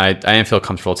 and I didn't feel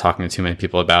comfortable talking to too many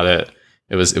people about it.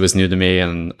 It was new to me,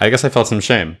 and I guess I felt some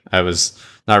shame. I was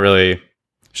not really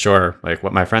sure like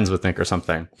what my friends would think or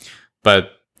something.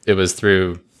 But it was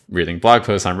through reading blog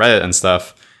posts on Reddit and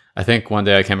stuff. I think one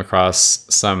day I came across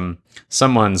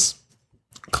someone's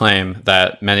claim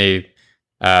that many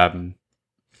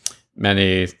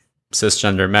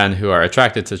cisgender men who are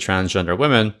attracted to transgender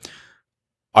women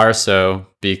are so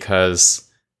because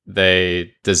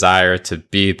they desire to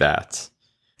be that.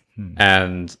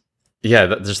 And yeah,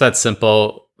 just that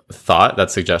simple thought,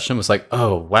 that suggestion was like,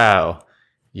 oh wow,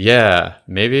 yeah,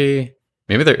 maybe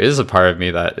there is a part of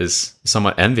me that is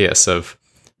somewhat envious of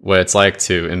what it's like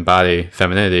to embody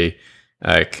femininity,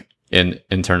 like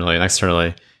internally and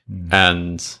externally.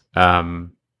 And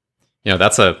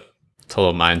that's a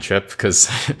total mind trip, because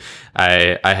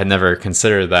I had never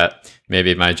considered that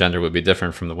maybe my gender would be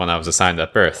different from the one I was assigned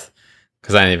at birth,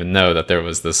 because I didn't even know that there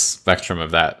was this spectrum of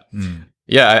that.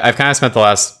 Yeah, I've kind of spent the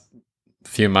last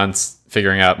few months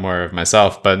figuring out more of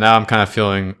myself, but now I'm kind of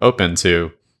feeling open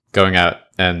to going out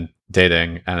and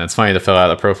dating. And it's funny to fill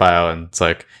out a profile and it's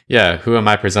like, yeah, who am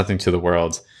I presenting to the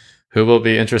world? Who will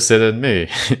be interested in me?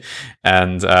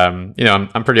 And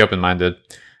I'm pretty open-minded.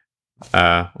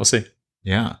 We'll see.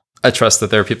 Yeah, I trust that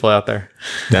there are people out there.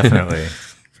 Definitely.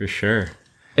 For sure.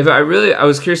 I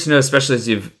was curious to know, especially as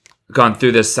you've gone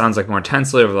through this, sounds like more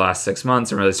intensely over the last 6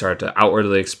 months, and really started to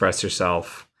outwardly express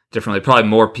yourself differently. Probably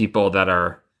more people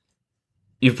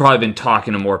you've probably been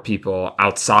talking to more people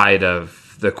outside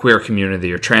of the queer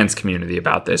community or trans community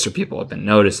about this, or people have been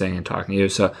noticing and talking to you.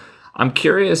 So I'm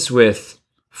curious, with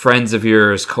friends of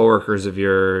yours, coworkers of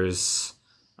yours,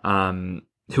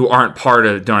 who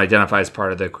don't identify as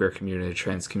part of the queer community,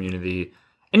 trans community,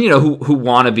 and who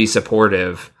want to be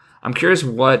supportive. I'm curious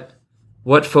what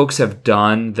folks have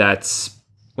done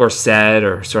or said,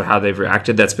 or sort of how they've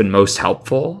reacted, that's been most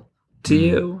helpful to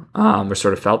you, or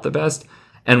sort of felt the best,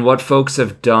 and what folks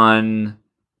have done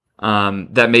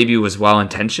that maybe was well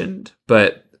intentioned,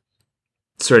 but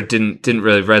sort of didn't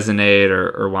really resonate,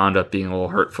 or wound up being a little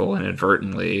hurtful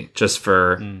inadvertently, just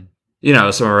for some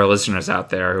of our listeners out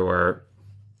there who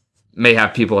may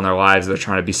have people in their lives they're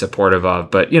trying to be supportive of,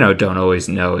 but don't always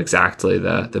know exactly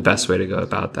the best way to go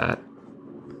about that.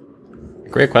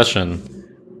 Great question.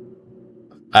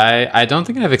 I don't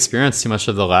think I've experienced too much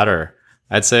of the latter.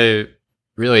 I'd say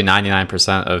really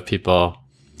 99% of people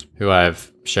who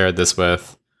I've shared this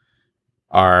with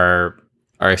are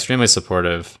extremely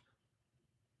supportive.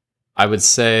 I would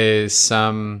say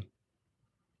some,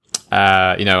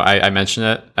 I mention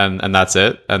it and that's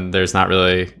it. And there's not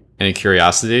really any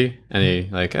curiosity, any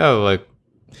like, oh, like,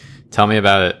 tell me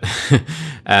about it.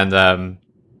 And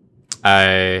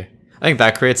I think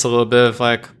that creates a little bit of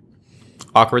like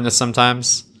awkwardness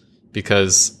sometimes,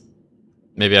 because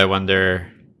maybe I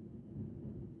wonder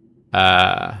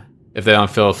if they don't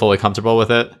feel fully comfortable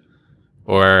with it,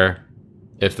 or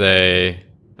if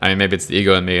maybe it's the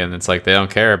ego in me and it's like they don't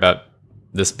care about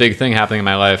this big thing happening in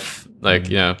my life. Like,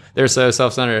 they're so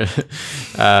self-centered.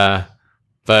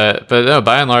 But no,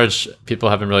 by and large, people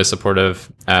have been really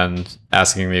supportive and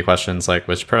asking me questions like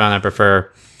which pronoun I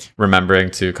prefer,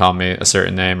 remembering to call me a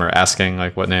certain name, or asking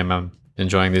like what name I'm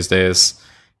enjoying these days,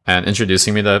 and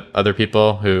introducing me to other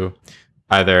people who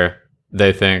either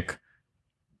they think,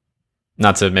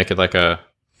 not to make it like a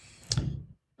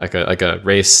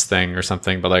race thing or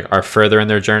something, but like are further in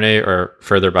their journey or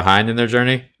further behind in their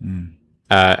journey.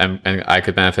 And I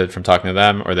could benefit from talking to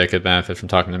them, or they could benefit from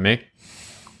talking to me.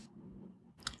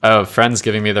 Oh, friends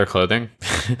giving me their clothing.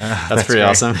 That's pretty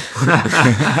awesome.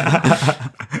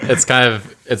 It's kind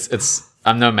of,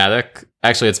 I'm nomadic.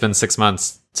 Actually, it's been 6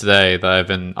 months today that I've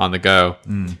been on the go.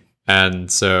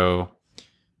 And so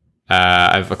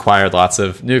I've acquired lots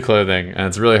of new clothing, and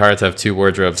it's really hard to have 2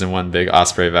 wardrobes in one big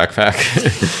Osprey backpack.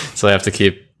 So I have to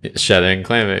keep shedding,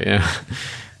 claiming,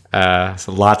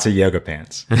 So lots of yoga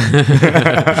pants.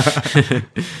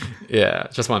 Yeah,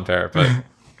 just one pair. But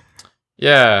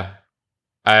yeah,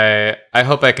 I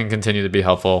hope I can continue to be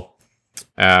helpful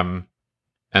and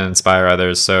inspire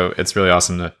others. So it's really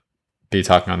awesome to be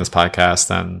talking on this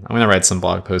podcast, and I'm going to write some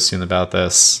blog posts soon about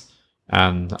this.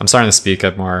 And I'm starting to speak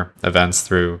at more events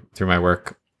through my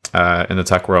work in the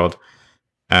tech world.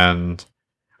 And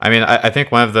I mean, I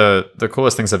think one of the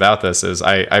coolest things about this is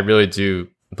I really do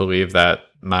believe that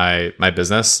my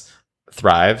business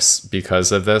thrives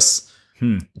because of this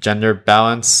gender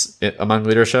balance among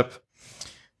leadership.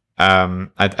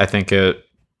 I think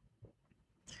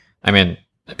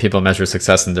people measure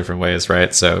success in different ways,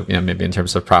 right? So, maybe in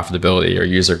terms of profitability or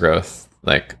user growth,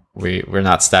 like we're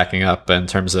not stacking up in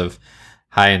terms of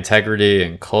high integrity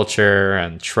and culture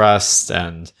and trust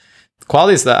and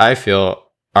qualities that I feel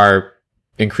are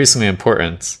increasingly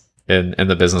important in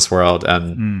the business world,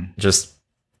 and just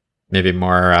maybe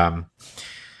more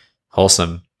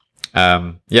wholesome.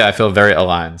 I feel very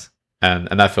aligned, and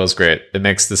that feels great. It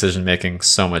makes decision making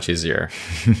so much easier,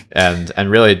 and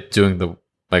really doing the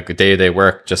day-to-day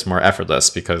work just more effortless,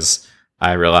 because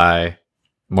I rely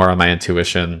more on my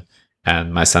intuition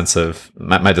and my sense of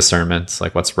my discernment,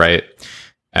 like what's right.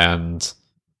 And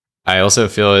I also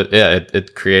feel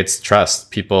it creates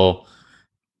trust. People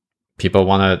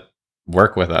want to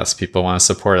work with us. People want to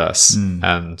support us.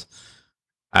 And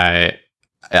I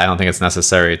don't think it's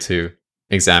necessary to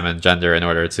examine gender in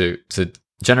order to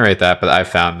generate that. But I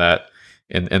found that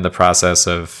in the process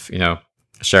of,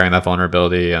 sharing that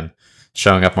vulnerability and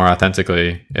showing up more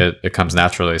authentically, it comes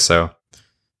naturally. So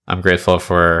I'm grateful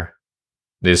for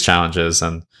these challenges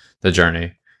and the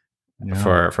journey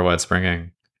for what it's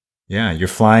bringing. Yeah, you're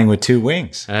flying with 2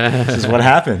 wings. This is what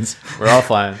happens. We're all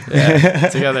flying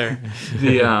together.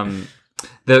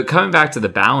 The coming back to the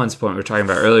balance point we were talking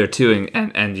about earlier too,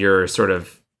 and your sort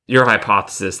of your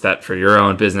hypothesis that for your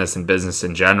own business and business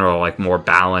in general, like more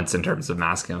balance in terms of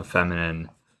masculine and feminine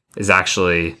is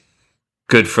actually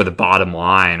good for the bottom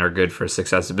line or good for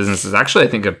success of business is actually, I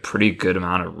think, a pretty good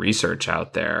amount of research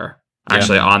out there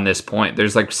actually on this point.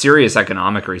 There's like serious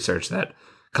economic research that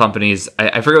companies,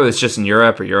 I forget if it's just in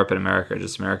Europe or Europe and America or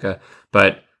just America,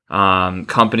 but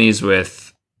companies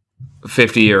with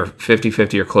 50 or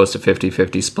 50-50 or close to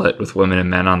 50-50 split with women and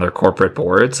men on their corporate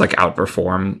boards like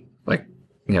outperform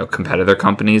competitor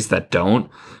companies that don't.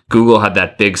 Google had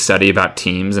that big study about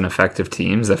teams and effective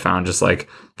teams that found just like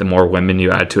the more women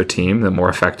you add to a team, the more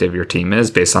effective your team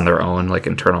is based on their own like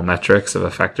internal metrics of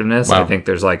effectiveness. Wow. I think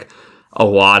there's like a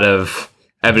lot of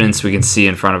evidence we can see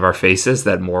in front of our faces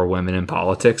that more women in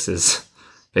politics is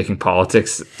making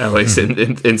politics, at least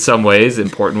in some ways,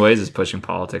 important ways, is pushing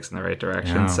politics in the right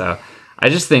direction. Yeah. So I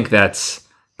just think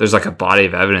there's like a body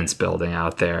of evidence building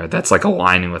out there that's like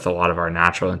aligning with a lot of our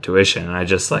natural intuition. And I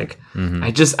just like,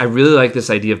 I really like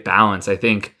this idea of balance. I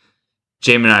think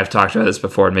Jamie and I have talked about this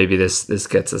before, and maybe this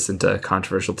gets us into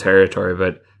controversial territory,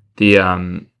 but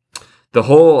the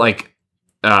whole like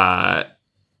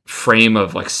frame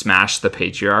of like smash the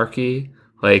patriarchy,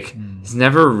 like it's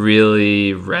never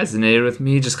really resonated with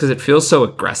me just because it feels so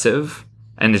aggressive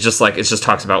and it's just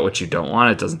talks about what you don't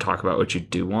want. It doesn't talk about what you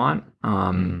do want.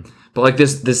 But like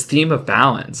this theme of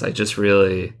balance, I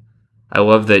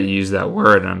love that you use that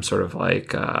word, and I'm sort of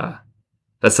like,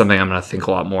 that's something I'm going to think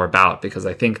a lot more about, because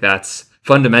I think that's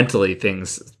fundamentally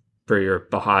things for your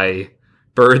Baha'i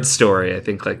bird story. I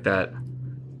think like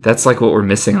that's like what we're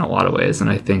missing in a lot of ways, and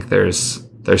I think there's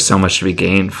so much to be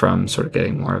gained from sort of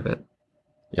getting more of it.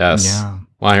 Yes. Yeah.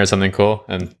 Want to hear something cool?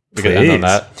 And we can end on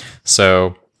that.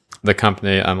 So the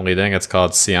company I'm leading, it's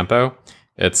called Siempo.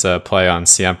 It's a play on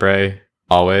siempre,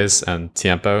 always, and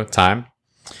tiempo, time.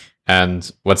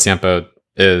 And what Siempo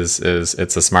is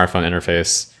it's a smartphone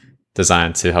interface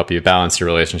designed to help you balance your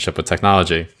relationship with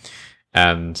technology.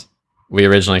 And we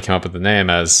originally came up with the name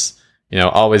as,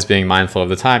 always being mindful of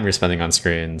the time you're spending on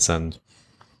screens. And,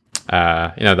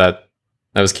 that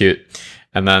was cute.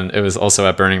 And then it was also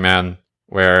at Burning Man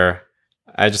where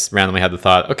I just randomly had the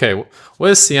thought, okay, what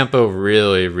does Siempo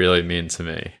really, really mean to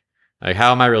me? Like,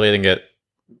 how am I relating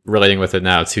with it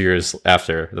now, 2 years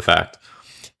after the fact?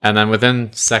 And then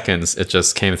within seconds, it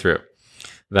just came through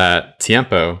that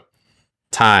tiempo,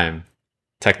 time,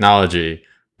 technology,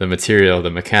 the material, the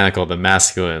mechanical, the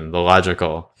masculine, the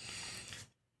logical,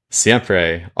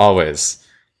 siempre, always,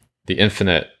 the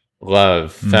infinite,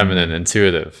 love, feminine,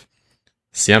 intuitive.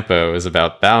 Siempo is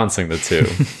about balancing the two.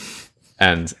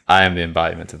 And I am the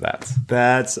embodiment of that.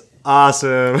 That's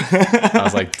awesome. I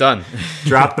was like, done.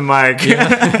 Drop the mic.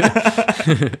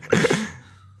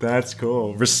 That's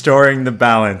cool. Restoring the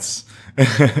balance.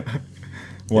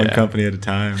 One company at a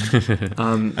time.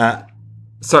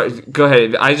 Sorry, go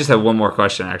ahead. I just have one more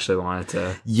question I actually wanted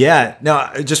to... Yeah. No,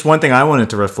 just one thing I wanted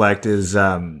to reflect is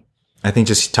I think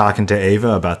just talking to Ava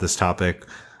about this topic,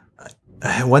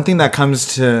 one thing that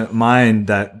comes to mind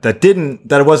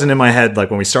that wasn't in my head like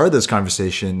when we started this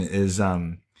conversation is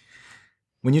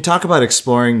when you talk about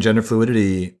exploring gender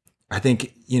fluidity, I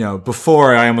think,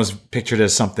 before I almost pictured it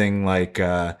as something like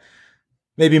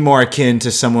maybe more akin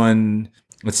to someone,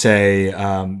 let's say,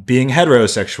 being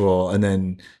heterosexual and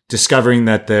then discovering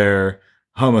that they're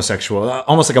homosexual,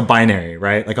 almost like a binary,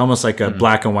 right? Like almost like a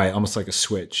black and white, almost like a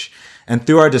switch. And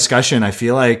through our discussion, I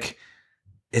feel like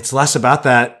it's less about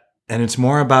that. And it's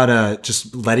more about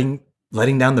just letting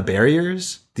down the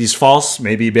barriers, these false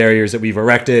maybe barriers that we've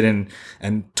erected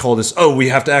and told us, oh, we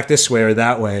have to act this way or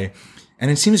that way. And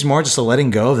it seems more just a letting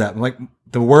go of that. Like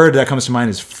the word that comes to mind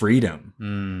is freedom,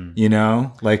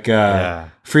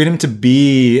 freedom to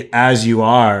be as you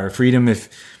are, freedom if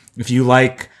you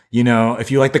like,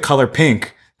 if you like the color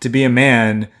pink, to be a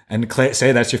man and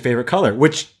say that's your favorite color,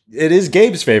 which it is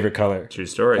Gabe's favorite color. True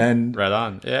story. And right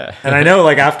on. Yeah. And I know,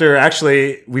 like, after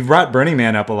actually, we've brought Burning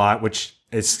Man up a lot, which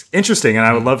is interesting. And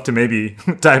I would love to maybe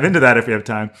dive into that if we have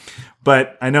time.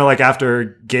 But I know, like,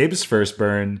 after Gabe's first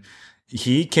burn,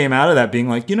 he came out of that being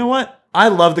like, you know what? I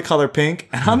love the color pink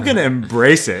and I'm going to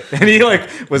embrace it. And he like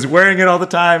was wearing it all the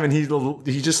time. And he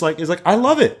just like, is like, I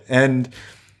love it. And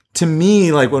to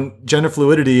me, like when gender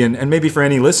fluidity and maybe for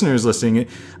any listeners listening,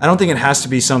 I don't think it has to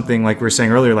be something like we were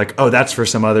saying earlier, like, oh, that's for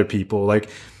some other people. Like,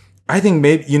 I think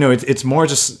maybe, it's more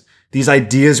just these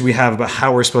ideas we have about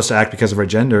how we're supposed to act because of our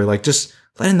gender, like just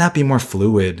letting that be more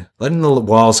fluid, letting the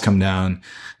walls come down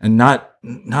and not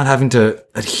having to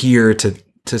adhere to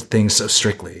things so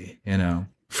strictly,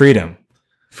 freedom.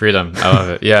 I love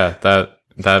it. Yeah. That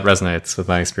resonates with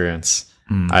my experience.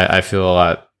 I feel a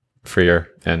lot freer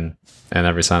in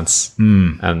every sense.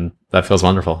 And that feels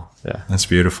wonderful. Yeah. That's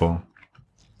beautiful.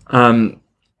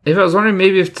 If I was wondering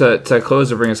maybe if to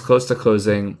close or bring us close to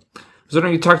closing, I was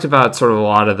wondering, you talked about sort of a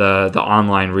lot of the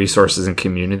online resources and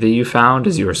community you found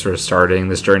as you were sort of starting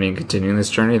this journey and continuing this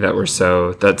journey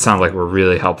that sound like were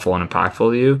really helpful and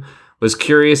impactful to you. Was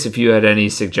curious if you had any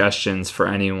suggestions for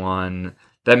anyone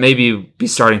that maybe be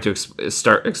starting to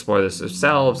explore this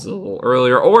themselves a little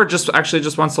earlier, or just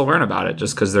wants to learn about it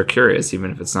just because they're curious,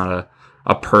 even if it's not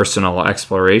a personal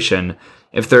exploration.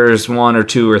 If there's one or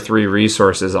two or three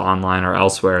resources online or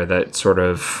elsewhere that sort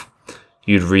of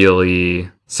you'd really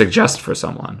suggest for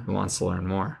someone who wants to learn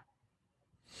more.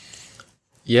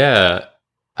 Yeah,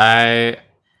 I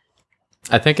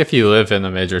think if you live in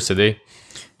a major city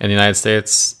in the United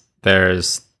States,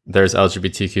 there's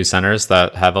LGBTQ centers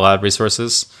that have a lot of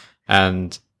resources,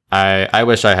 and I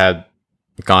wish I had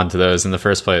gone to those in the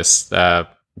first place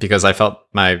because I felt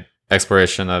my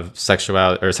exploration of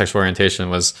sexuality or sexual orientation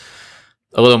was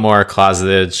a little more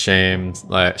closeted,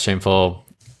 shameful.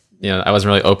 I wasn't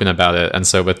really open about it, and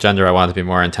so with gender, I wanted to be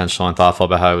more intentional and thoughtful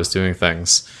about how I was doing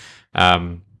things.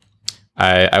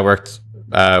 I worked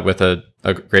with a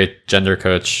great gender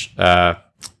coach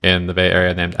in the Bay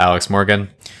Area named Alex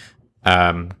Morgan.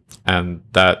 And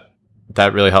that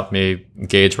really helped me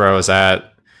gauge where I was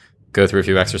at, go through a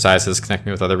few exercises, connect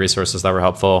me with other resources that were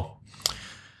helpful.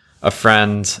 A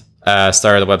friend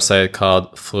started a website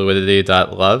called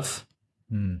fluidity.love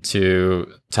to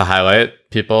highlight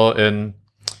people in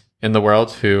the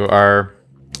world who are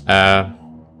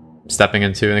stepping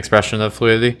into an expression of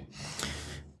fluidity.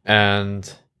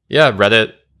 And yeah,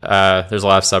 Reddit. There's a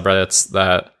lot of subreddits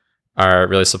that are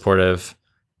really supportive.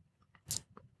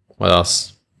 What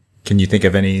else? Can you think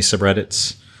of any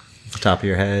subreddits off the top of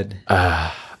your head?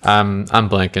 I'm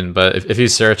blanking, but if you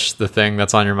search the thing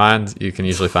that's on your mind, you can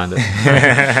usually find it.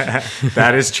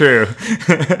 That is true.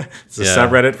 It's a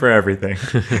subreddit for everything.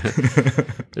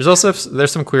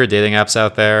 There's some queer dating apps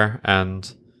out there,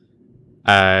 and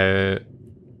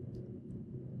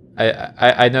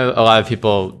I know a lot of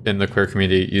people in the queer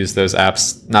community use those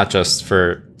apps not just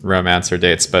for romance or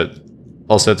dates, but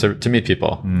also to meet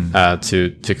people,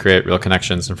 to create real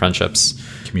connections and friendships.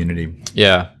 Community.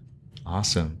 Yeah.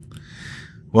 Awesome.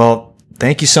 Well,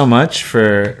 thank you so much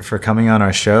for coming on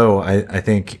our show. I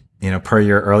think, per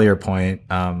your earlier point,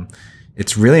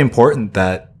 it's really important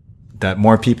that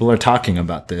more people are talking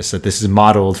about this, that this is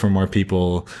modeled for more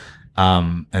people,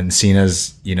 and seen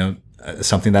as,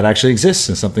 something that actually exists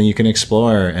and something you can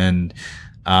explore. And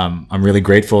I'm really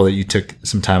grateful that you took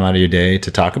some time out of your day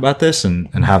to talk about this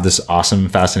and have this awesome,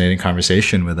 fascinating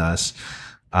conversation with us.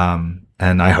 And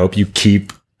I hope you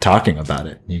keep talking about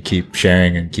it. You keep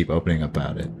sharing and keep opening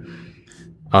about it.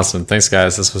 Awesome. Thanks,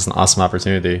 guys. This was an awesome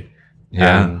opportunity.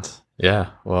 Yeah. And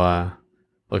well,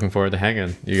 looking forward to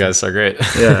hanging. You guys are great.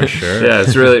 Yeah, sure. Yeah,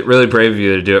 it's really, really brave of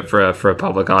you to do it for a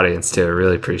public audience too. I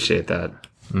really appreciate that.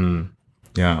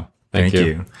 Yeah. Thank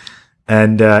you.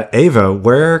 And Ava,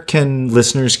 where can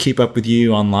listeners keep up with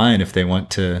you online if they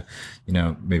want to,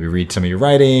 maybe read some of your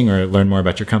writing or learn more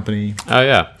about your company? Oh,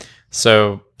 yeah.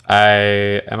 So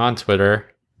I am on Twitter.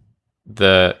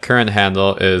 The current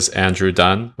handle is Andrew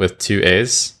Dunn with 2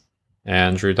 A's.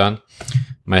 Andrew Dunn.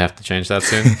 Might have to change that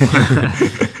soon.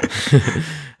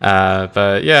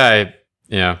 But yeah,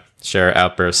 I share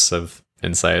outbursts of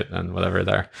insight and whatever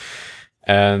there.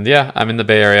 And yeah, I'm in the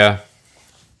Bay Area,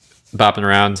 bopping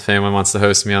around. If anyone wants to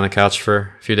host me on the couch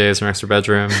for a few days in an extra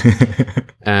bedroom.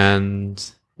 And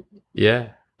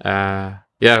would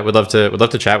love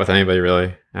to chat with anybody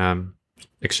really.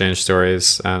 Exchange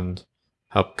stories and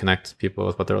help connect people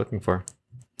with what they're looking for.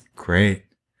 Great.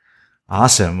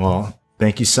 Awesome. Well,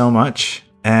 thank you so much.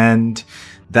 And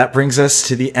that brings us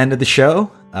to the end of the show.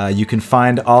 You can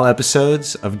find all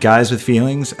episodes of Guys with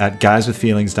Feelings at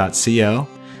guyswithfeelings.co.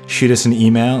 Shoot us an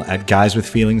email at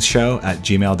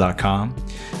guyswithfeelingsshow@gmail.com.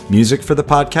 Music for the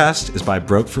podcast is by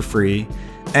Broke for Free.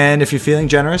 And if you're feeling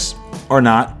generous or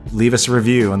not, leave us a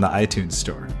review on the iTunes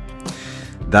store.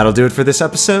 That'll do it for this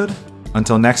episode.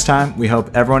 Until next time, we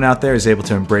hope everyone out there is able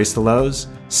to embrace the lows,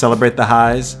 celebrate the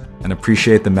highs, and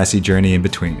appreciate the messy journey in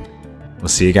between. We'll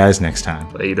see you guys next time.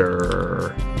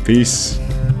 Later. Peace.